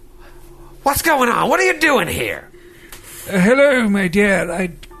 What's going on? What are you doing here? Hello, my dear.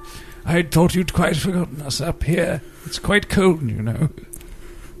 I thought you'd quite forgotten us up here. It's quite cold, you know.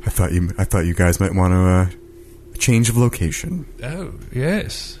 I thought you guys might want to change of location. Oh,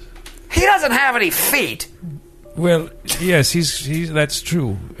 yes. He doesn't have any feet. Well, yes, he's that's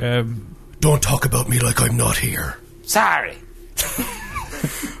true. Don't talk about me like I'm not here. Sorry.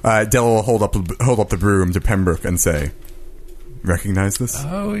 Della will hold up the broom to Pembroke and say, "Recognize this?"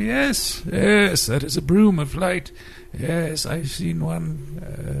 Oh, yes. Yes, that is a broom of light. Yes, I've seen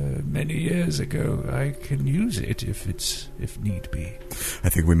one many years ago. I can use it if need be. I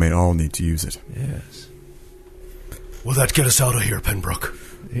think we may all need to use it. Yes. Will that get us out of here, Pembroke?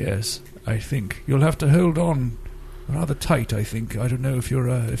 Yes, I think. You'll have to hold on rather tight, I think. I don't know if you're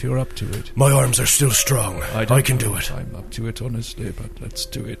up to it. My arms are still strong. I can do it. I'm up to it, honestly, but let's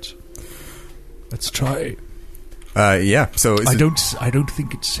do it. Let's try. Yeah. So I don't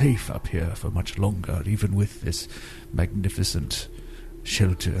think it's safe up here for much longer, even with this magnificent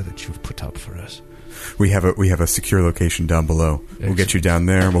shelter that you've put up for us. we have a secure location down below. Excellent. We'll get you down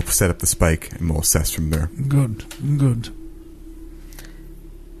there. We'll set up the spike and we'll assess from there. Good.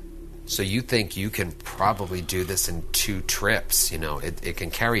 So you think you can probably do this in 2 trips? You know, it can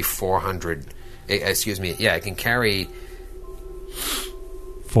carry 400. It can carry.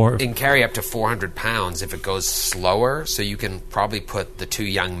 It can carry up to 400 pounds if it goes slower, so you can probably put the 2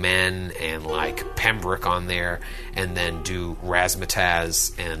 young men and, Pembroke on there, and then do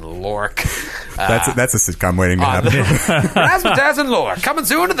Razzmatazz and Lork. That's a sitcom waiting to happen. Razzmatazz and Lork, coming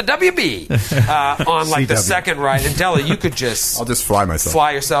soon to the WB. On, the second ride. And Della, you could just... I'll just fly myself.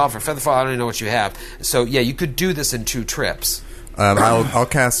 Fly yourself, or Featherfall, I don't even know what you have. So, yeah, you could do this in 2 trips. I'll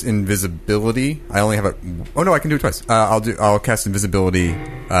cast invisibility. I only have a. Oh no, I can do it twice. I'll cast invisibility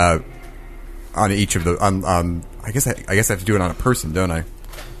on each of the. I guess I have to do it on a person, don't I?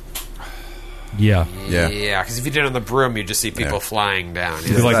 Yeah. Yeah, because if you did it on the broom, you'd just see people flying down.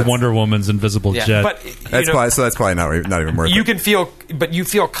 It'd be like Wonder Woman's invisible jet. But that's probably not even worth it. You can feel, but you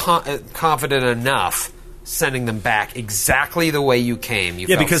feel confident enough sending them back exactly the way you came. You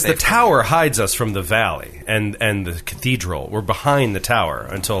felt because the safe tower hides us from the valley and the cathedral. We're behind the tower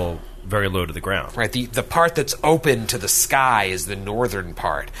until very low to the ground. Right. The part that's open to the sky is the northern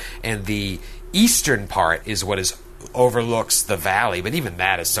part, and the eastern part is what overlooks the valley. But even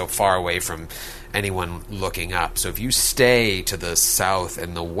that is so far away from anyone looking up. So if you stay to the south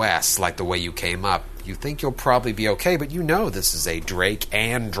and the west, like the way you came up, you think you'll probably be okay, but you know this is a drake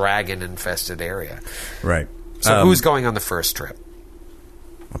and dragon infested area. Right. So who's going on the first trip?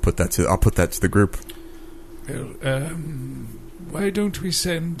 I'll put that to the group. Well, why don't we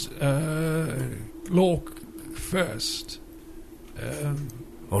send Lork first?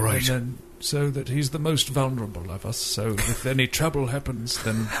 All right. And then, so that he's the most vulnerable of us. So if any trouble happens,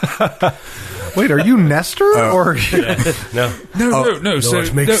 then Wait, are you Nestor or? No. no. So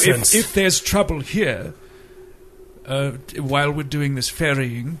it makes sense. if there's trouble here, while we're doing this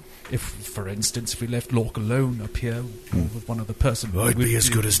ferrying, if, for instance, if we left Lork alone up here with one other person, I'd be as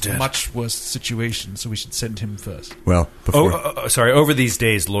good as dead. Much worse situation, so we should send him first. Well, before... Sorry, over these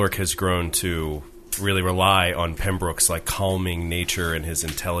days, Lork has grown to really rely on Pembroke's like calming nature and his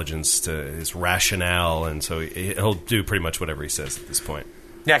intelligence, to his rationale, and so he'll do pretty much whatever he says at this point.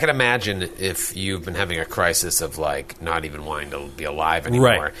 Yeah, I can imagine if you've been having a crisis of, like, not even wanting to be alive anymore.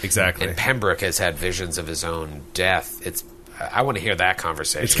 Right, exactly. And Pembroke has had visions of his own death. I want to hear that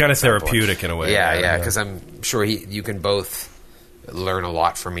conversation. It's kind of therapeutic in a way. Yeah, because I'm sure you can both learn a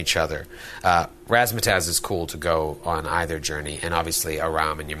lot from each other. Razmataz is cool to go on either journey, and obviously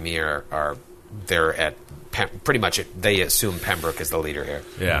Aram and Ymir are there at pretty much they assume Pembroke is the leader here.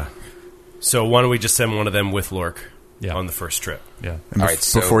 Yeah. So why don't we just send one of them with Lork on the first trip? Yeah. And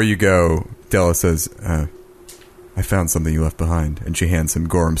before you go, Della says, I found something you left behind, and she hands him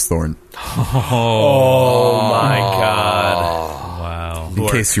Gorham's thorn. Oh my God. Wow. In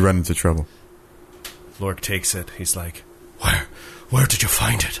case you run into trouble. Lork takes it. He's like, Where did you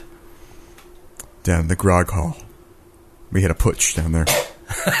find it? Down in the grog hall. We had a putsch down there.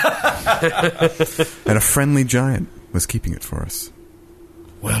 And a friendly giant was keeping it for us.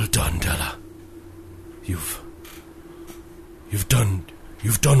 Well done, Della. You've done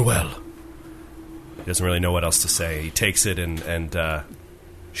well. He doesn't really know what else to say. He takes it and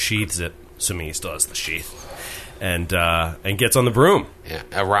sheathes it, assuming he still has the sheath, and gets on the broom. Yeah,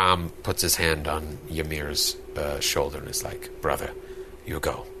 Aram puts his hand on Ymir's shoulder and is like, "Brother, you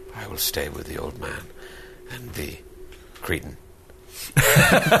go. I will stay with the old man and the Cretan."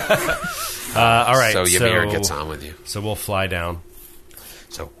 All right. So Ymir gets on with you. So we'll fly down.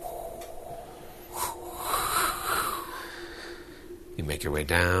 So you make your way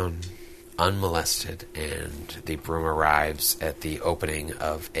down, unmolested, and the broom arrives at the opening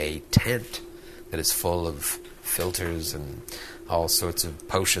of a tent that is full of filters and all sorts of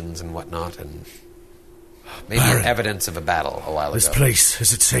potions and whatnot, and maybe evidence of a battle a while ago. This place,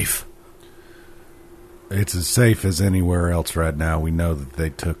 is it safe? It's as safe as anywhere else right now. We know that they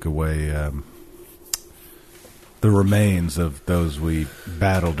took away the remains of those we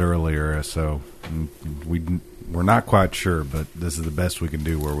battled earlier, so we're not quite sure, but this is the best we can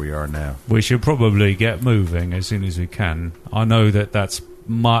do where we are now. We should probably get moving as soon as we can. I know that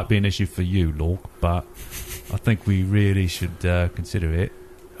might be an issue for you, Lork, but I think we really should consider it.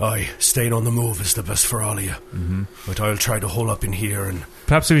 Aye, staying on the move is the best for all of you. Mm-hmm. But I'll try to hole up in here and...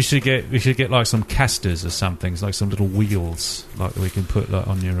 Perhaps we should get like some casters or something, like some little wheels, like we can put like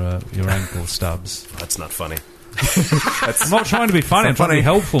on your ankle stubs. That's not funny. I'm not trying to be funny. I'm trying to be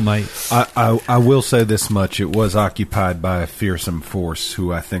helpful, mate. I will say this much: it was occupied by a fearsome force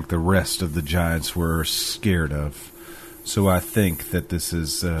who I think the rest of the giants were scared of. So I think that this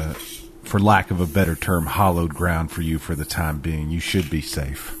is, for lack of a better term, hallowed ground for you for the time being. You should be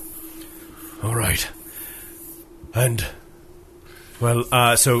safe. All right. And,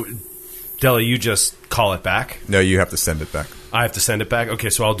 well, so, Della, you just call it back? No, you have to send it back. I have to send it back? Okay,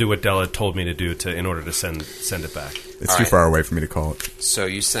 so I'll do what Della told me to do in order to send it back. It's too far away for me to call it. So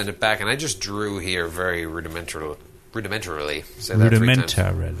you send it back, and I just drew here very rudimentarily. Say that 3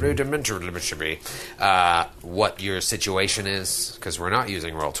 times. Rudimentarily. What your situation is, because we're not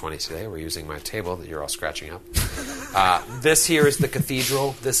using Roll20 today. We're using my table that you're all scratching up. This here is the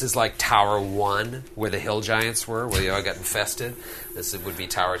cathedral. This is like Tower 1, where the hill giants were, where they all got infested. This would be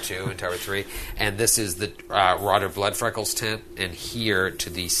Tower 2 and Tower 3. And this is the Rotter Bloodfreckles tent. And here to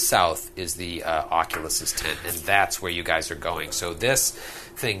the south is the Oculus's tent. And that's where you guys are going. So this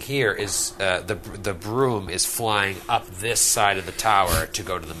thing here is the broom is flying up this side of the tower to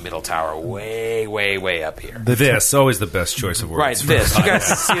go to the middle tower, way, way, way up here. This, always the best choice of words. Right, this. You guys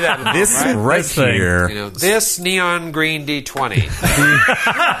see that? This right here. You know, this neon green D20.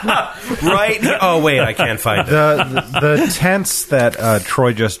 Right? Oh, wait, I can't find it. The tents that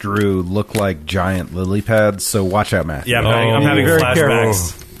Troy just drew look like giant lily pads, so watch out, Matt. Yeah, I'm having very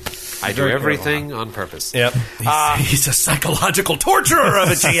flashbacks. I do everything on purpose. Yep. He's a psychological torturer of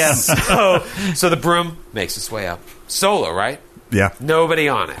a GM. So the broom makes its way up. Solo, right? Yeah. Nobody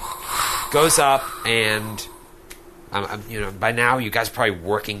on it. Goes up, and by now you guys are probably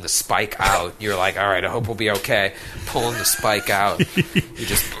working the spike out. You're like, all right, I hope we'll be okay. Pulling the spike out.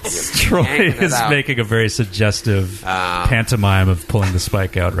 You're Troy is making a very suggestive pantomime of pulling the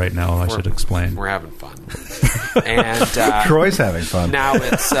spike out right now. I should explain. We're having fun. And Troy's having fun. Now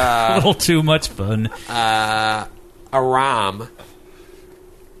it's a little too much fun. Aram,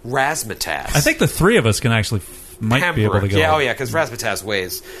 Razmataz. I think the three of us can be able to go. Yeah, because Razmataz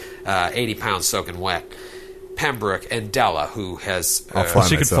weighs 80 pounds soaking wet. Pembroke and Della, who has I'll fly she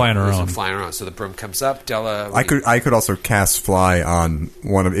could myself. fly on her who's own. flying around. So the broom comes up. Della, I could also cast fly on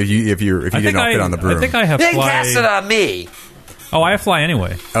one of if you did not fit on the broom. I think I have Then fly. cast it on me. Oh, I have fly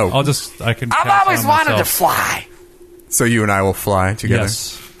anyway. Oh. I can. I've cast it always on wanted to myself. fly. So you and I will fly together.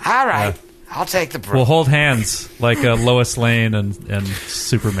 Yes. All right, I'll take the broom. We'll hold hands like Lois Lane and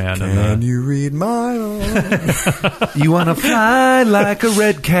Superman. Can you read my mind? You want to fly like a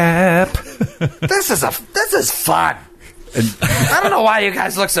red cap. This is fun. I don't know why you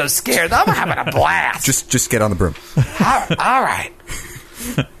guys look so scared. I'm having a blast. Just get on the broom. All right.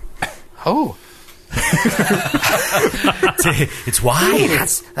 Oh, It's wide.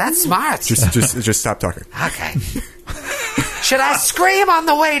 that's smart. Just stop talking. Okay. Should I scream on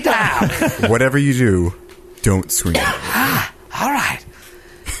the way down? Whatever you do, don't scream. All right.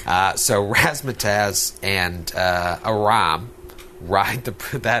 So Razmataz and Aram ride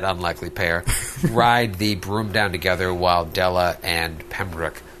that unlikely pair ride the broom down together while Della and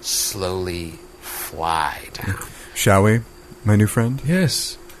Pembroke slowly fly down. Shall we, my new friend?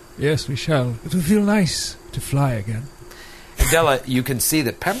 Yes, we shall. It will feel nice to fly again. And Della, you can see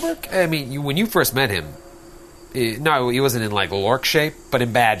that Pembroke. I mean, when you first met him, no, he wasn't in like Lork shape, but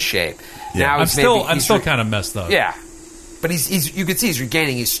in bad shape. Yeah. Now I'm still kind of messed up. Yeah. But he's you can see he's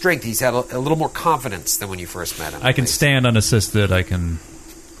regaining his strength. He's had a little more confidence than when you first met him. I can at least. stand unassisted. I can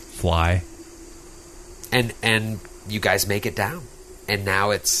fly. And you guys make it down. And now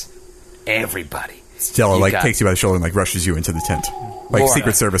it's everybody. Stella You like got- takes you by the shoulder and like rushes you into the tent, like Laura.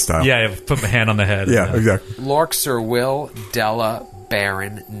 Secret Service style. Yeah, I put my hand on the head. Yeah, exactly. Lork, Sir Will, Della,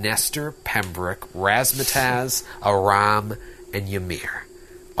 Baron, Nestor, Pembroke, Razmataz, Aram, and Ymir,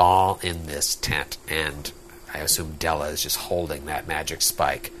 all in this tent. And I assume Della is just holding that magic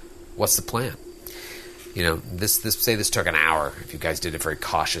spike. What's the plan? You know, this took an hour. If you guys did it very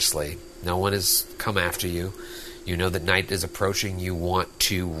cautiously, no one has come after you. You know that night is approaching. You want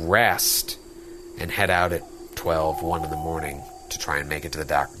to rest and head out at 1 in the morning to try and make it to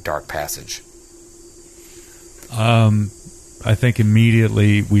the dark passage. I think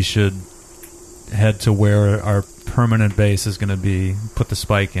immediately we should head to where our permanent base is going to be. Put the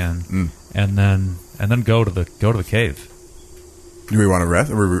spike in, and then go to the cave. Do we want to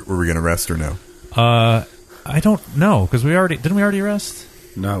rest? Or were we going to rest or no? I don't know because we already rest.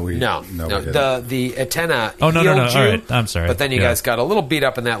 No, we No. we didn't. The Atena Oh, no. healed you, All right. I'm sorry. but then you Yeah. guys got a little beat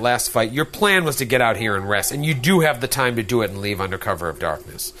up in that last fight. Your plan was to get out here and rest, and you do have the time to do it and leave under cover of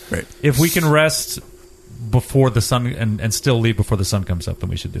darkness. Right. If we can rest before the sun and still leave before the sun comes up, then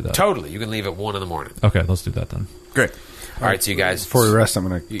we should do that. Totally. You can leave at 1 in the morning. Okay, let's do that then. Great. All right, so you guys... Before we rest, I'm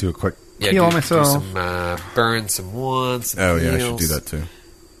going to do a quick Yeah, heal do myself. some burn, some wands, some Oh, yeah, I should heals, do that too.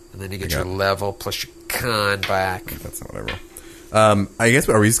 And then you get I your got it. level plus your con back. That's not what I roll. I guess,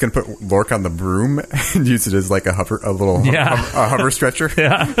 are we just going to put Lork on the broom and use it as like a hover stretcher?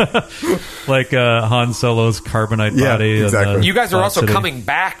 Yeah, like Han Solo's carbonite Yeah, body. in exactly. the You guys are Lost also City. coming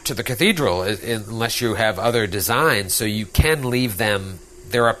back to the cathedral unless you have other designs, so you can leave them.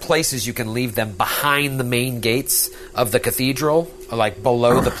 There are places you can leave them behind the main gates of the cathedral, like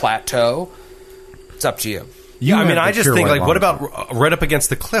below the plateau. It's up to you. Yeah, I have mean, the I just pure think, white like, what long about right up against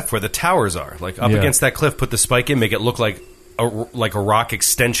the cliff where the towers are? Like, up Yeah. against that cliff, put the spike in, make it look like a rock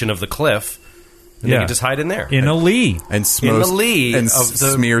extension of the cliff, and they can just hide in there. in a lee. And In the lee and of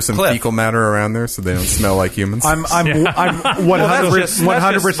the smear some cliff. fecal matter around there so they don't smell like humans. I'm 100% that's just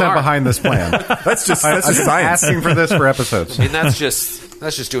 100% smart. behind this plan. that's just I'm science. asking for this for episodes. I mean, that's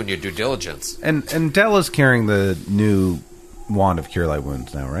just doing your due diligence. And Della's carrying the new wand of cure light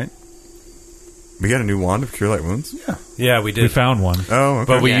wounds now, right? We got a new wand of cure light wounds. Yeah, we We did. found one. Oh, okay.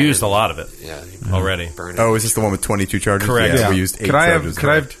 But we Yeah, used a you're- lot of it Yeah, already. burn it. Oh, is this the one with 22 charges? Correct. Yeah, we used 8 Could I charges.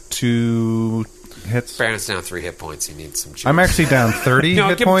 have 2 hits? Brandon's down 3 hit points. He needs some juice. I'm actually down 30 No,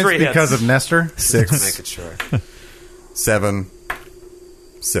 hit give him points 3 hits. because of Nestor. 6, Make it sure. 7,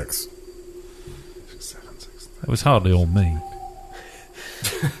 6. It was hardly all me.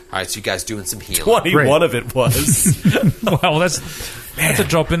 All right, so you guys doing some healing. 21 of it was. Well, that's a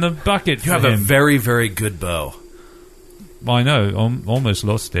drop in the bucket. You have a very, very good bow. I know. Almost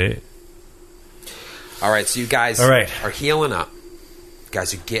lost it. All right, so you guys All right. are healing up. You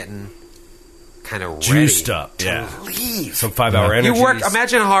guys are getting kind of Juiced ready up, to yeah. leave. Some 5-hour You energy. work.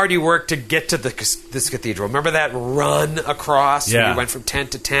 Imagine how hard you worked to get to this cathedral. Remember that run across? Where Yeah. you went from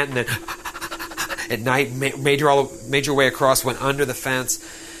tent to tent, and then at night made your way across, went under the fence.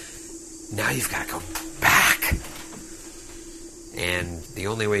 Now you've got to go back, and the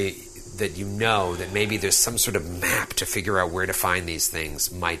only way that you know that maybe there's some sort of map to figure out where to find these things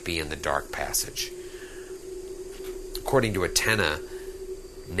might be in the dark passage. According to Atena,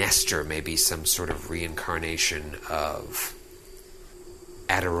 Nestor may be some sort of reincarnation of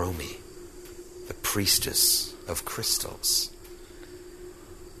Adarome, the priestess of crystals.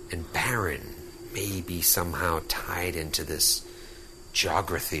 And Baron may be somehow tied into this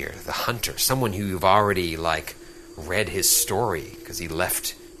Jograthier, the hunter, someone who you've already, read his story, because he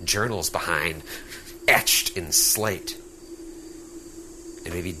left journals behind, etched in slate.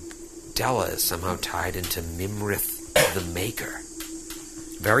 And maybe Della is somehow tied into Mimrith the Maker.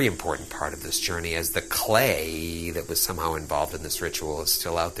 Very important part of this journey, as the clay that was somehow involved in this ritual is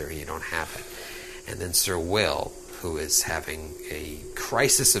still out there and you don't have it. And then Sir Will, who is having a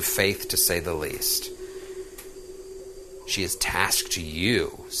crisis of faith, to say the least. She is tasked to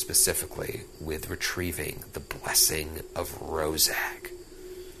you, specifically, with retrieving the blessing of Rozag.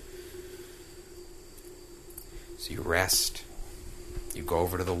 So you rest. You go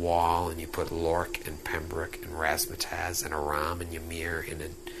over to the wall and you put Lork and Pembroke and Razmataz and Aram and Ymir in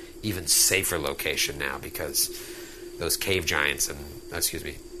an even safer location now, because those cave giants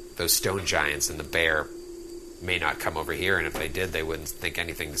those stone giants and the bear may not come over here, and if they did, they wouldn't think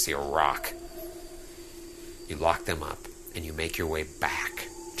anything to see a rock. You lock them up and you make your way back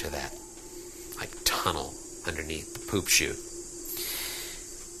to that tunnel underneath the poop chute.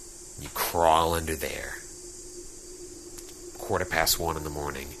 You crawl under there. 1:15 in the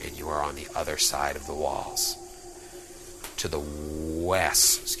morning, and you are on the other side of the walls. To the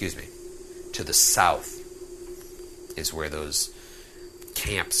south is where those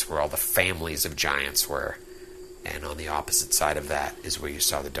camps, where all the families of giants were, and on the opposite side of that is where you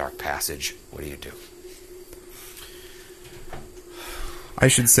saw the dark passage. What do you do? I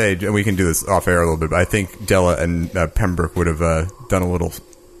should say, and we can do this off air a little bit, but I think Della and Pembroke would have done a little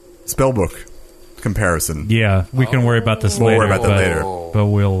spellbook comparison. Yeah, we can worry about this We'll later. worry about that later. But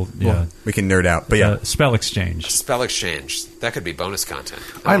We can nerd out. But yeah. Spell exchange. Spell exchange. That could be bonus content.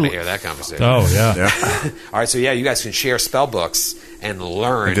 I want to hear that conversation. Oh, yeah. All right, so you guys can share spell books and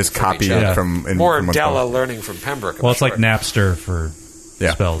learn And just from copy each it other. from More from one Della spell. learning from Pembroke. Well, it's like Napster for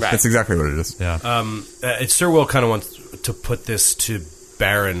spells. Right. That's exactly what it is. Yeah. Sir Will kind of wants to put this to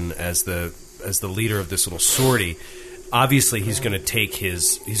Baron as the leader of this little sortie. Obviously, he's going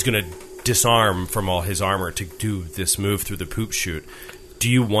to disarm from all his armor to do this move through the poop chute. Do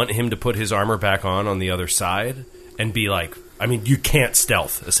you want him to put his armor back on the other side and be like, I mean, you can't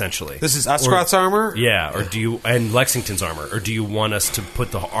stealth, essentially. This is Uskroth's armor? Yeah, or and Lexington's armor, or do you want us to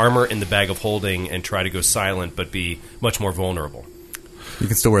put the armor in the bag of holding and try to go silent but be much more vulnerable? You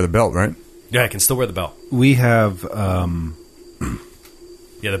can still wear the belt, right? Yeah, I can still wear the belt. We have...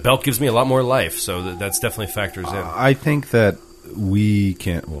 Yeah, the belt gives me a lot more life, so that's definitely factors in. I think that we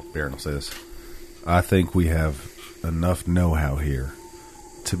can't... Well, Baron will say this. I think we have enough know-how here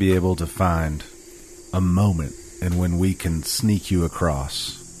to be able to find a moment and when we can sneak you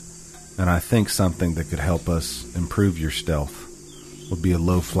across. And I think something that could help us improve your stealth would be a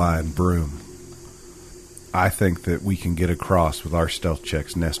low-flying broom. I think that we can get across with our stealth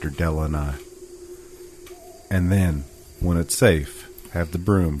checks, Nestor, Della, and I. And then, when it's safe, have the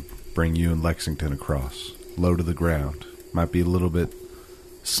broom bring you and Lexington across, low to the ground. Might be a little bit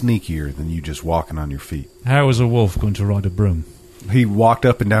sneakier than you just walking on your feet. How is a wolf going to ride a broom? He walked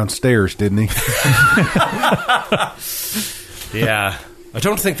up and down stairs, didn't he? Yeah, I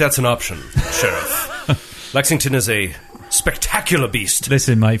don't think that's an option, Sheriff. Lexington is a spectacular beast.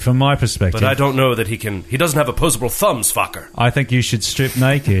 Listen, mate, from my perspective... But I don't know that he doesn't have opposable thumbs, fucker. I think you should strip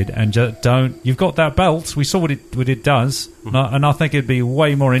naked and just don't... You've got that belt. We saw what it does. And I think it'd be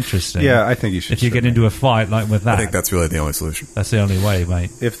way more interesting. Yeah, I think you should. If you get into a fight like with that. I think that's really the only solution. That's the only way,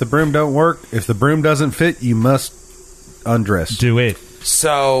 mate. If the broom don't work, if the broom doesn't fit, you must undress. Do it.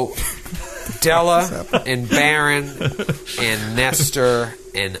 So, Della and Baron and Nestor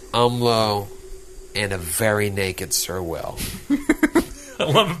and Umlo and a very naked Sir Will. I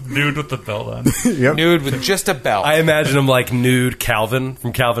love nude with the belt on. Yep. Nude with just a belt. I imagine him like nude Calvin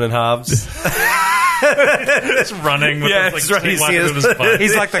from Calvin and Hobbes. Just running with Yeah, his, it's right. like, You see his- with his butt.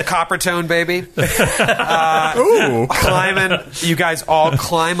 He's like the copper tone baby. Ooh. Climbing, you guys all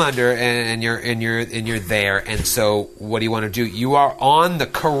climb under, and you're there. And so, what do you want to do? You are on the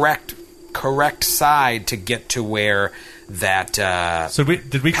correct side to get to where that So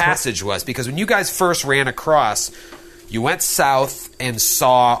did we passage was, because when you guys first ran across, you went south and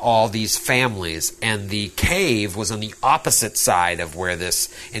saw all these families, and the cave was on the opposite side of where this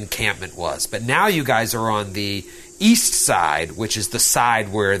encampment was. But now you guys are on the east side, which is the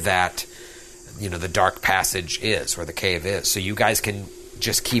side where that, the dark passage is, where the cave is. So you guys can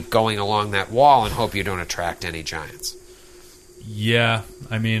just keep going along that wall and hope you don't attract any giants. Yeah,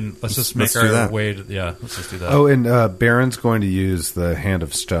 I mean, let's just let's make do our that. way. Let's just do that. Oh, and Baron's going to use the Hand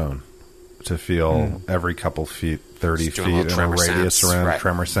of Stone to feel every couple feet, 30 Just feet doing a in little a tremor radius sense, around right.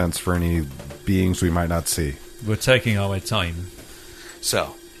 tremor sense for any beings we might not see. We're taking all my time.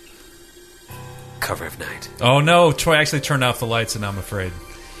 So, cover of night. Oh no, Troy actually turned off the lights, and I'm afraid.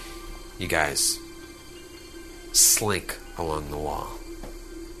 You guys slink along the wall.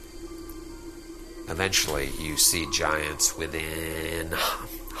 Eventually, you see giants within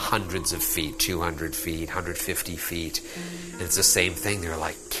hundreds of feet, 200 feet, 150 feet. And it's the same thing. They're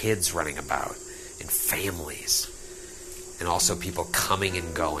like kids running about in families. And also people coming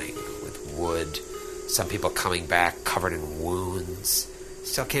and going with wood. Some people coming back covered in wounds.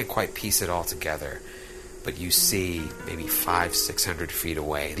 Still can't quite piece it all together. But you see maybe 500-600 feet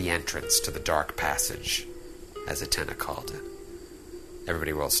away the entrance to the dark passage, as Atena called it.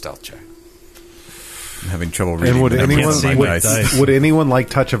 Everybody roll stealth check. I'm having trouble reading. And would the numbers anyone, on my would- dice. would anyone like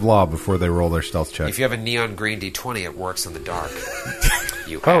Touch of Law before they roll their stealth check? If you have a neon green D20, it works in the dark.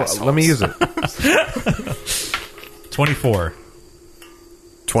 You Oh, assholes. let me use it. 24.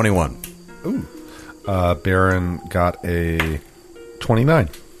 21. Baron got a 29.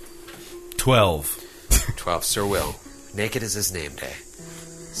 12. 12. Sir Will. Naked is his name day.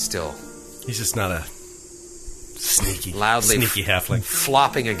 Still He's just not a sneaky loudly halfling.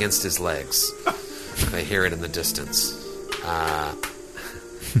 flopping against his legs. They hear it in the distance.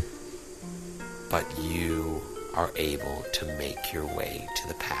 But you are able to make your way to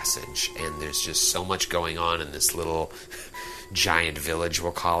the passage, and there's just so much going on in this little giant village,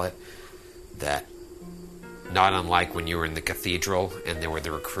 we'll call it, that not unlike when you were in the cathedral and there were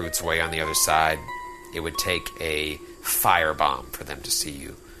the recruits way on the other side, it would take a firebomb for them to see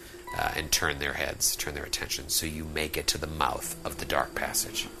you and turn their heads, turn their attention, so you make it to the mouth of the dark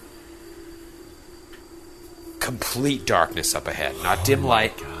passage. Complete darkness up ahead. Not dim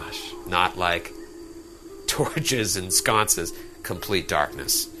light. Not like torches and sconces. Complete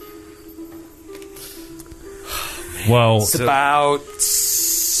darkness. Well, It's about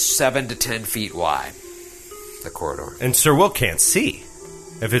 7 to 10 feet wide, the corridor. And Sir Will can't see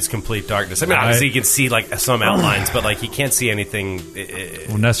if it's complete darkness. I mean, obviously he can see like some outlines, but like he can't see anything.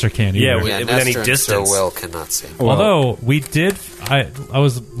 well, Nestor can't either. Yeah, Yeah, with Nestor any and distance. Sir Will cannot see. Although we did, I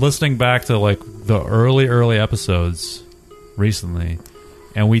was listening back to like the early episodes recently,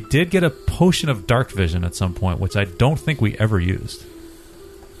 and we did get a potion of dark vision at some point, which I don't think we ever used.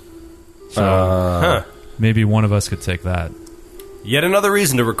 So maybe one of us could take that. Yet another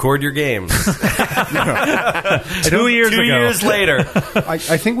reason to record your games. 2 years ago. 2 years later. I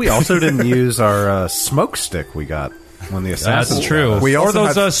think we also didn't use our smoke stick we got when the assassin. That's true. We or also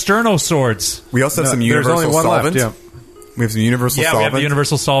those have- sterno swords. We also have some There's universal only one solvent. left, yeah. We have some universal Yeah, we solvent. have the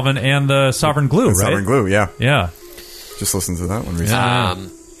universal solvent and the sovereign glue, and right? sovereign glue, yeah. Yeah. Just listen to that one recently.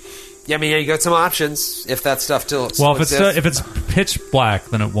 Yeah, I mean, you got some options if that stuff still Well, if exists. it's pitch black,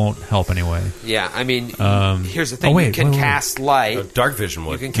 then it won't help anyway. Yeah, I mean, here's the thing. oh, wait, you can wait. cast light. Dark vision You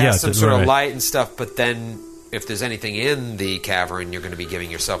would. can cast some that's sort of right. light and stuff, but then if there's anything in the cavern, you're going to be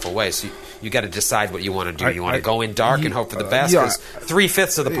giving yourself away. So you got to decide what you want to do. You want to go in dark and hope for the best? yeah. Because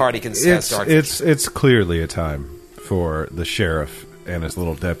 3/5 of the party can cast dark vision. It's clearly a time for the sheriff and his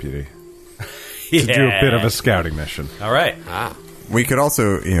little deputy to do a bit of a scouting mission. All right. We could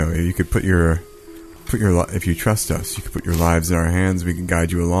also, you could put your if you trust us, you could put your lives in our hands. We can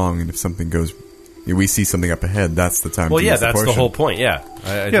guide you along, and if something goes, we see something up ahead. That's the time. Well, to yeah, use that's the potion. whole point. Yeah,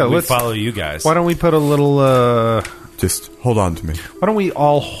 Yeah, we let's- follow you guys. Why don't we put a little? Just hold on to me. Why don't we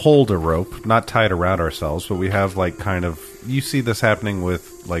all hold a rope, not tie it around ourselves, but we have like kind of. You see this happening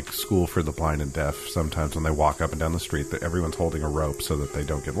with like school for the blind and deaf. Sometimes when they walk up and down the street, that everyone's holding a rope so that they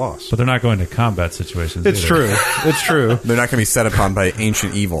don't get lost. But they're not going to combat situations. It's either. true. It's true. They're not going to be set upon by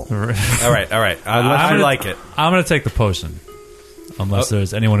ancient evil. All right. I like it. I'm going to take the potion. Unless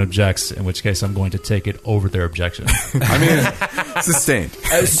there's anyone objects, in which case I'm going to take it over their objection. I mean, sustained.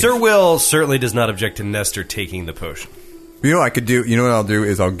 Sir Will certainly does not object to Nestor taking the potion. You know what I could do? You know what I'll do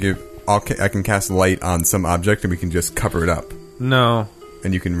is I can cast light on some object, and we can just cover it up, No.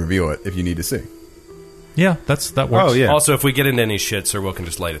 and you can reveal it if you need to see. Yeah, that works. Oh, yeah. Also, if we get into any shit, Sir Will can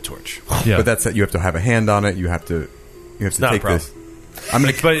just light a torch. Yeah. But that's it. You have to have a hand on it. You have to not a take problem. this. I'm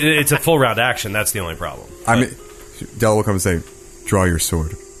gonna. But it's a full round action. That's the only problem. Della will come and say, "Draw your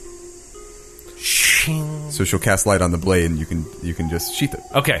sword." So she'll cast light on the blade, and you can just sheath it.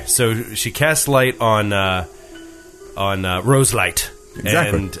 Okay, so she casts light on rose light,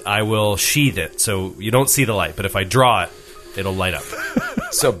 Exactly. and I will sheath it, so you don't see the light. But if I draw it, it'll light up.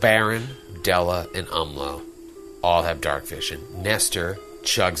 So Baron, Della, and Umlo all have dark vision. Nestor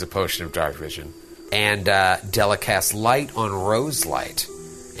chugs a potion of dark vision. And Della casts light on rose light,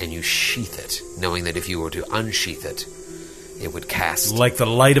 and you sheath it, knowing that if you were to unsheath it, it would cast Like the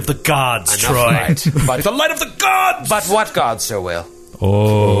light of the gods, enough Troy. light. But, The light of the gods! but what gods, Sir Will?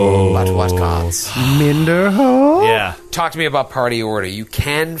 Oh. But what gods? Minderho? Yeah. Talk to me about party order. You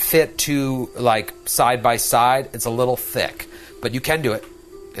can fit two, like, side by side. It's a little thick, but you can do it,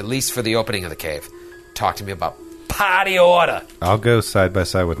 at least for the opening of the cave. Talk to me about party order. I'll go side by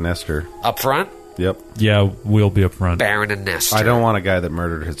side with Nestor. Up front, Yep. Yeah, we'll be up front. Baron and Nestor. I don't want a guy that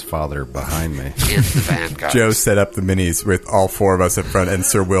murdered his father behind me. in the vanguard. Joe set up the minis with all four of us up front and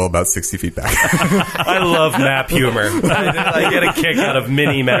Sir Will about 60 feet back. I love map humor. I get a kick out of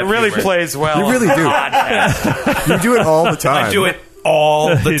mini map humor. plays well. You really do. You do it all the time. I do it all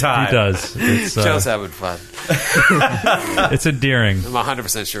the He time. does. It's, Joe's having fun. it's endearing. I'm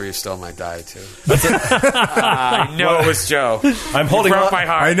 100% sure you stole my die, too. I know it was Joe. I'm holding Broke on. my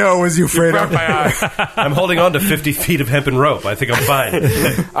heart. I know it was you, Broke Fredo. my heart. I'm holding on to 50 feet of hempen rope. I think I'm fine.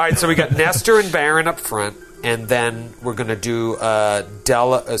 All right, so we got Nestor and Baron up front, and then we're going to do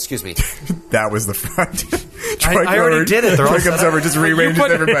Della. Excuse me. That was the front. I already did it. They're all Troy comes set up. over, just rearranges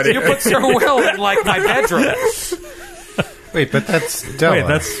everybody. You put Sir Will in, like, my bedroom. Wait, but that's Della. Wait,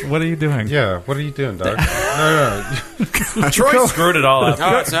 that's what are you doing? Yeah, what are you doing, dog? No. Troy screwed it all up.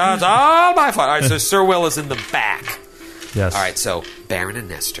 Oh, it's all my fault. All right, so Sir Will is in the back. Yes. All right, so Baron and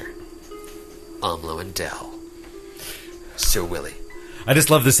Nestor, Umlo and Dell, Sir Willie. I just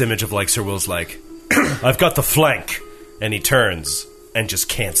love this image of like Sir Will's like, I've got the flank, and he turns and just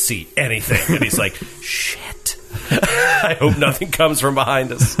can't see anything, and he's like, shit. I hope nothing comes from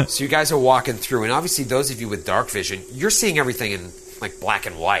behind us. So you guys are walking through, and obviously those of you with dark vision, you're seeing everything in like black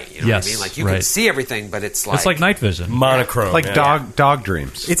and white. You know Yes, what I mean? Like you can right. see everything, but it's like It's like night vision. Monochrome. Like yeah. dog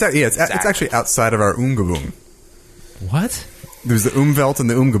dreams. It's actually outside of our Umgebung. What? There's the Umwelt and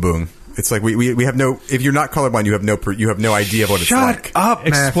the Umgebung. It's like we have no. If you're not colorblind, you have no idea of what it's like. Shut up,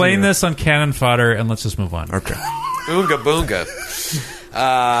 Explain Matthew. this on cannon fodder, and let's just move on. Okay. Oonga Boonga.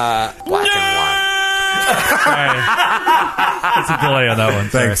 Black and white. It's a delay on that one.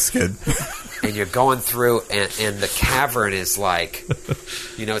 Sorry. Thanks, kid. And you're going through, and the cavern is like,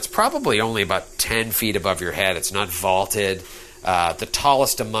 it's probably only about 10 feet above your head. It's not vaulted. The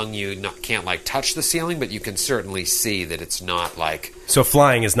tallest among you can't like touch the ceiling, but you can certainly see that it's not like So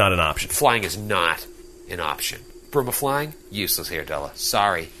flying is not an option. flying is not an option. Broom of flying, useless here, Della.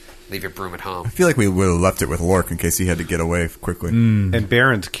 Sorry, leave your broom at home. I feel like we would have left it with Lork in case he had to get away quickly. And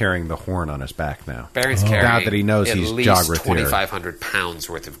Baron's carrying the horn on his back now. Barry's carrying Now that he knows at he's least Jograthier. 2,500 pounds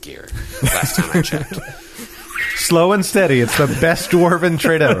worth of gear. Last time I checked. Slow and steady. It's the best dwarven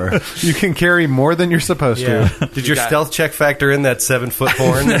trait ever. You can carry more than you're supposed to. Did your got- stealth check factor in that 7-foot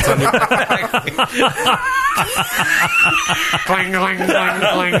horn that's on your Clang, clang, clang,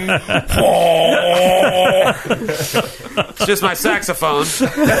 clang. It's just my saxophone.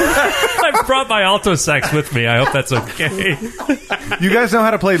 I brought my alto sax with me. I hope that's okay. You guys know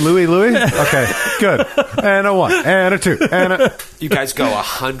how to play Louie Louie? Okay, good. And a 1, and a 2, and a... You guys go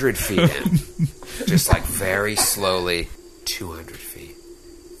 100 feet in. Just like very slowly. 200 feet.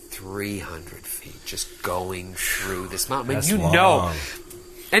 300 feet. Just going through this mountain. That's You long. know,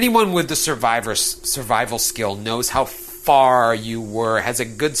 anyone with the survival skill knows how far you were, has a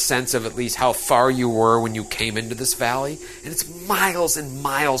good sense of at least how far you were when you came into this valley. And it's miles and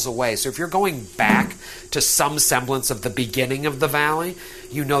miles away. So if you're going back to some semblance of the beginning of the valley,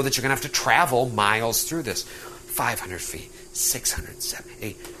 you know that you're going to have to travel miles through this. 500 feet, 600, 700,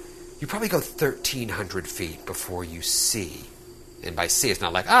 800. You probably go 1,300 feet before you see. And by see, it's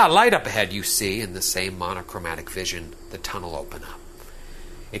not like, light up ahead. You see in the same monochromatic vision the tunnel open up.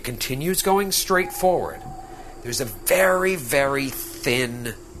 It continues going straight forward. There's a very, very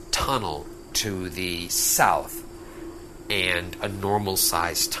thin tunnel to the south and a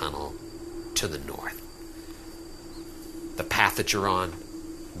normal-sized tunnel to the north. The path that you're on,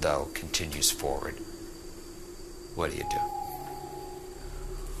 though, continues forward. What do you do?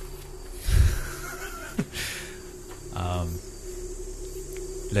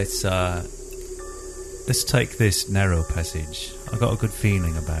 Let's take this narrow passage. I got a good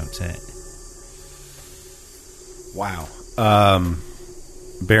feeling about it. Wow.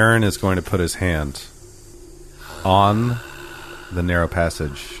 Baron is going to put his hand on the narrow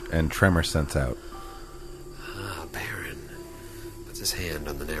passage and tremor sense out. Baron puts his hand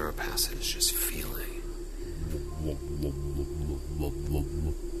on the narrow passage, just feeling.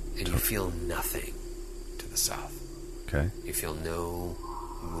 And you feel nothing to the south. Okay. You feel no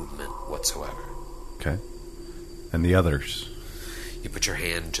movement whatsoever. Okay. And the others. You put your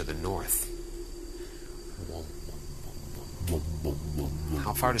hand to the north.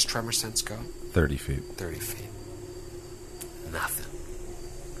 How far does tremor sense go? 30 feet. 30 feet. Nothing.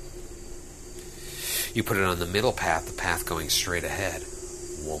 You put it on the middle path, the path going straight ahead.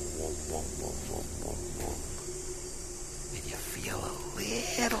 Whoom, whoom, whoom, whoom, whoom, whoom, whoom. And you feel a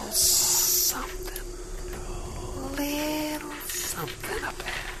little something. Little something up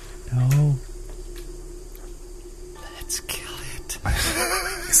ahead. No. Let's kill it.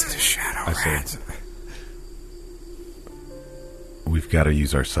 Is it a shadow I rat? say, we've got to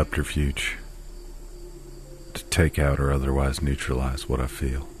use our subterfuge to take out or otherwise neutralize what I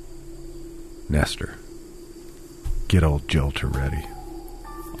feel. Nestor, get old Jolter ready.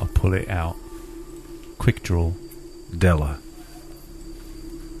 I'll pull it out. Quick draw. Della,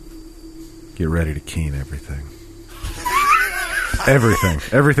 get ready to keen everything.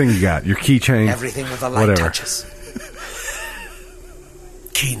 Everything you got. Your keychain. Everything with the light whatever. touches.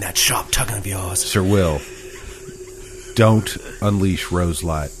 Keen that sharp tongue of yours. Sir Will, don't unleash Rose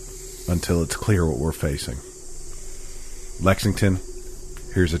Light until it's clear what we're facing. Lexington,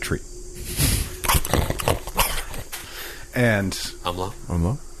 here's a treat. And Umlo?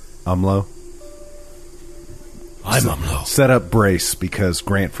 Umlo, I'm Umlo. set up Brace because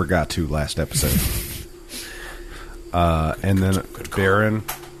Grant forgot to last episode. And then Baron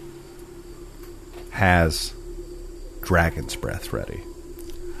has Dragon's Breath ready.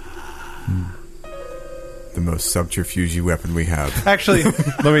 The most subterfuge weapon we have. Actually,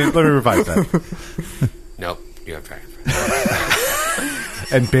 let me revise that. Nope. You have dragon.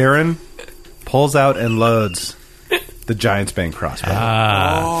 And Baron pulls out and loads the Giant's Bane crossbow.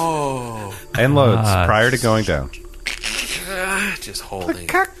 And loads prior to going down. Just holding.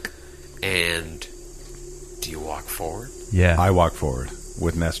 And do you walk forward? Yeah. I walk forward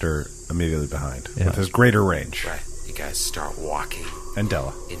with Nestor immediately behind Yeah. with his greater range. Right. You guys start walking And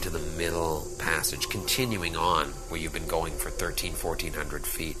Della. into the middle passage, continuing on where you've been going for 1,400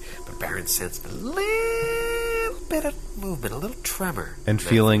 feet. But Baron sensed a little bit of movement, a little tremor. And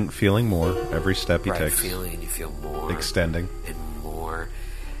feeling more every step he right, takes. feeling, and you feel more. Extending. And more.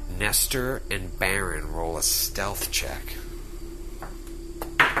 Nestor and Baron roll a stealth check.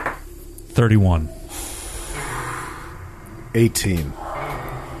 31. 18.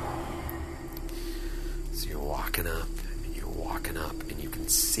 So you're walking up, and you're walking up, and you can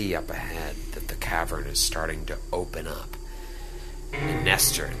see up ahead that the cavern is starting to open up. And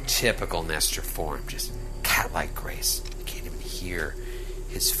Nestor, in typical Nestor form, just cat-like grace. You can't even hear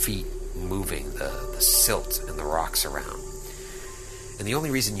his feet moving the silt and the rocks around. And the only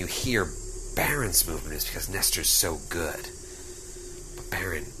reason you hear Baron's movement is because Nestor's so good. But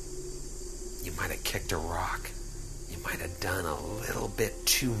Baron, you might have kicked a rock. You might have done a little bit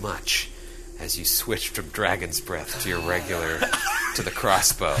too much as you switched from Dragon's Breath to your regular, to the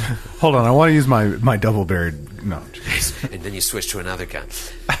crossbow. Hold on, I want to use my double-barreled... No. And then you switched to another gun.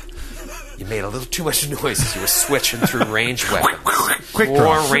 You made a little too much noise as you were switching through ranged weapons. Quick More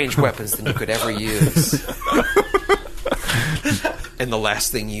draw. ranged weapons than you could ever use. And the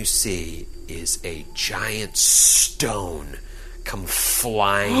last thing you see is a giant stone come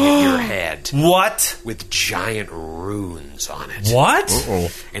flying at your head What? with giant runes on it. What? Uh-oh.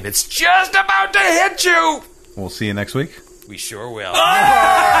 And it's just about to hit you! We'll see you next week. We sure will. I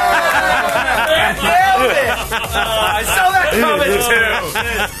saw that coming too.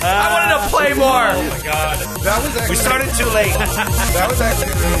 I wanted to play more. Oh my god. That was actually, We started too late. that was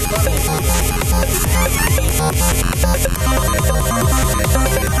actually really funny.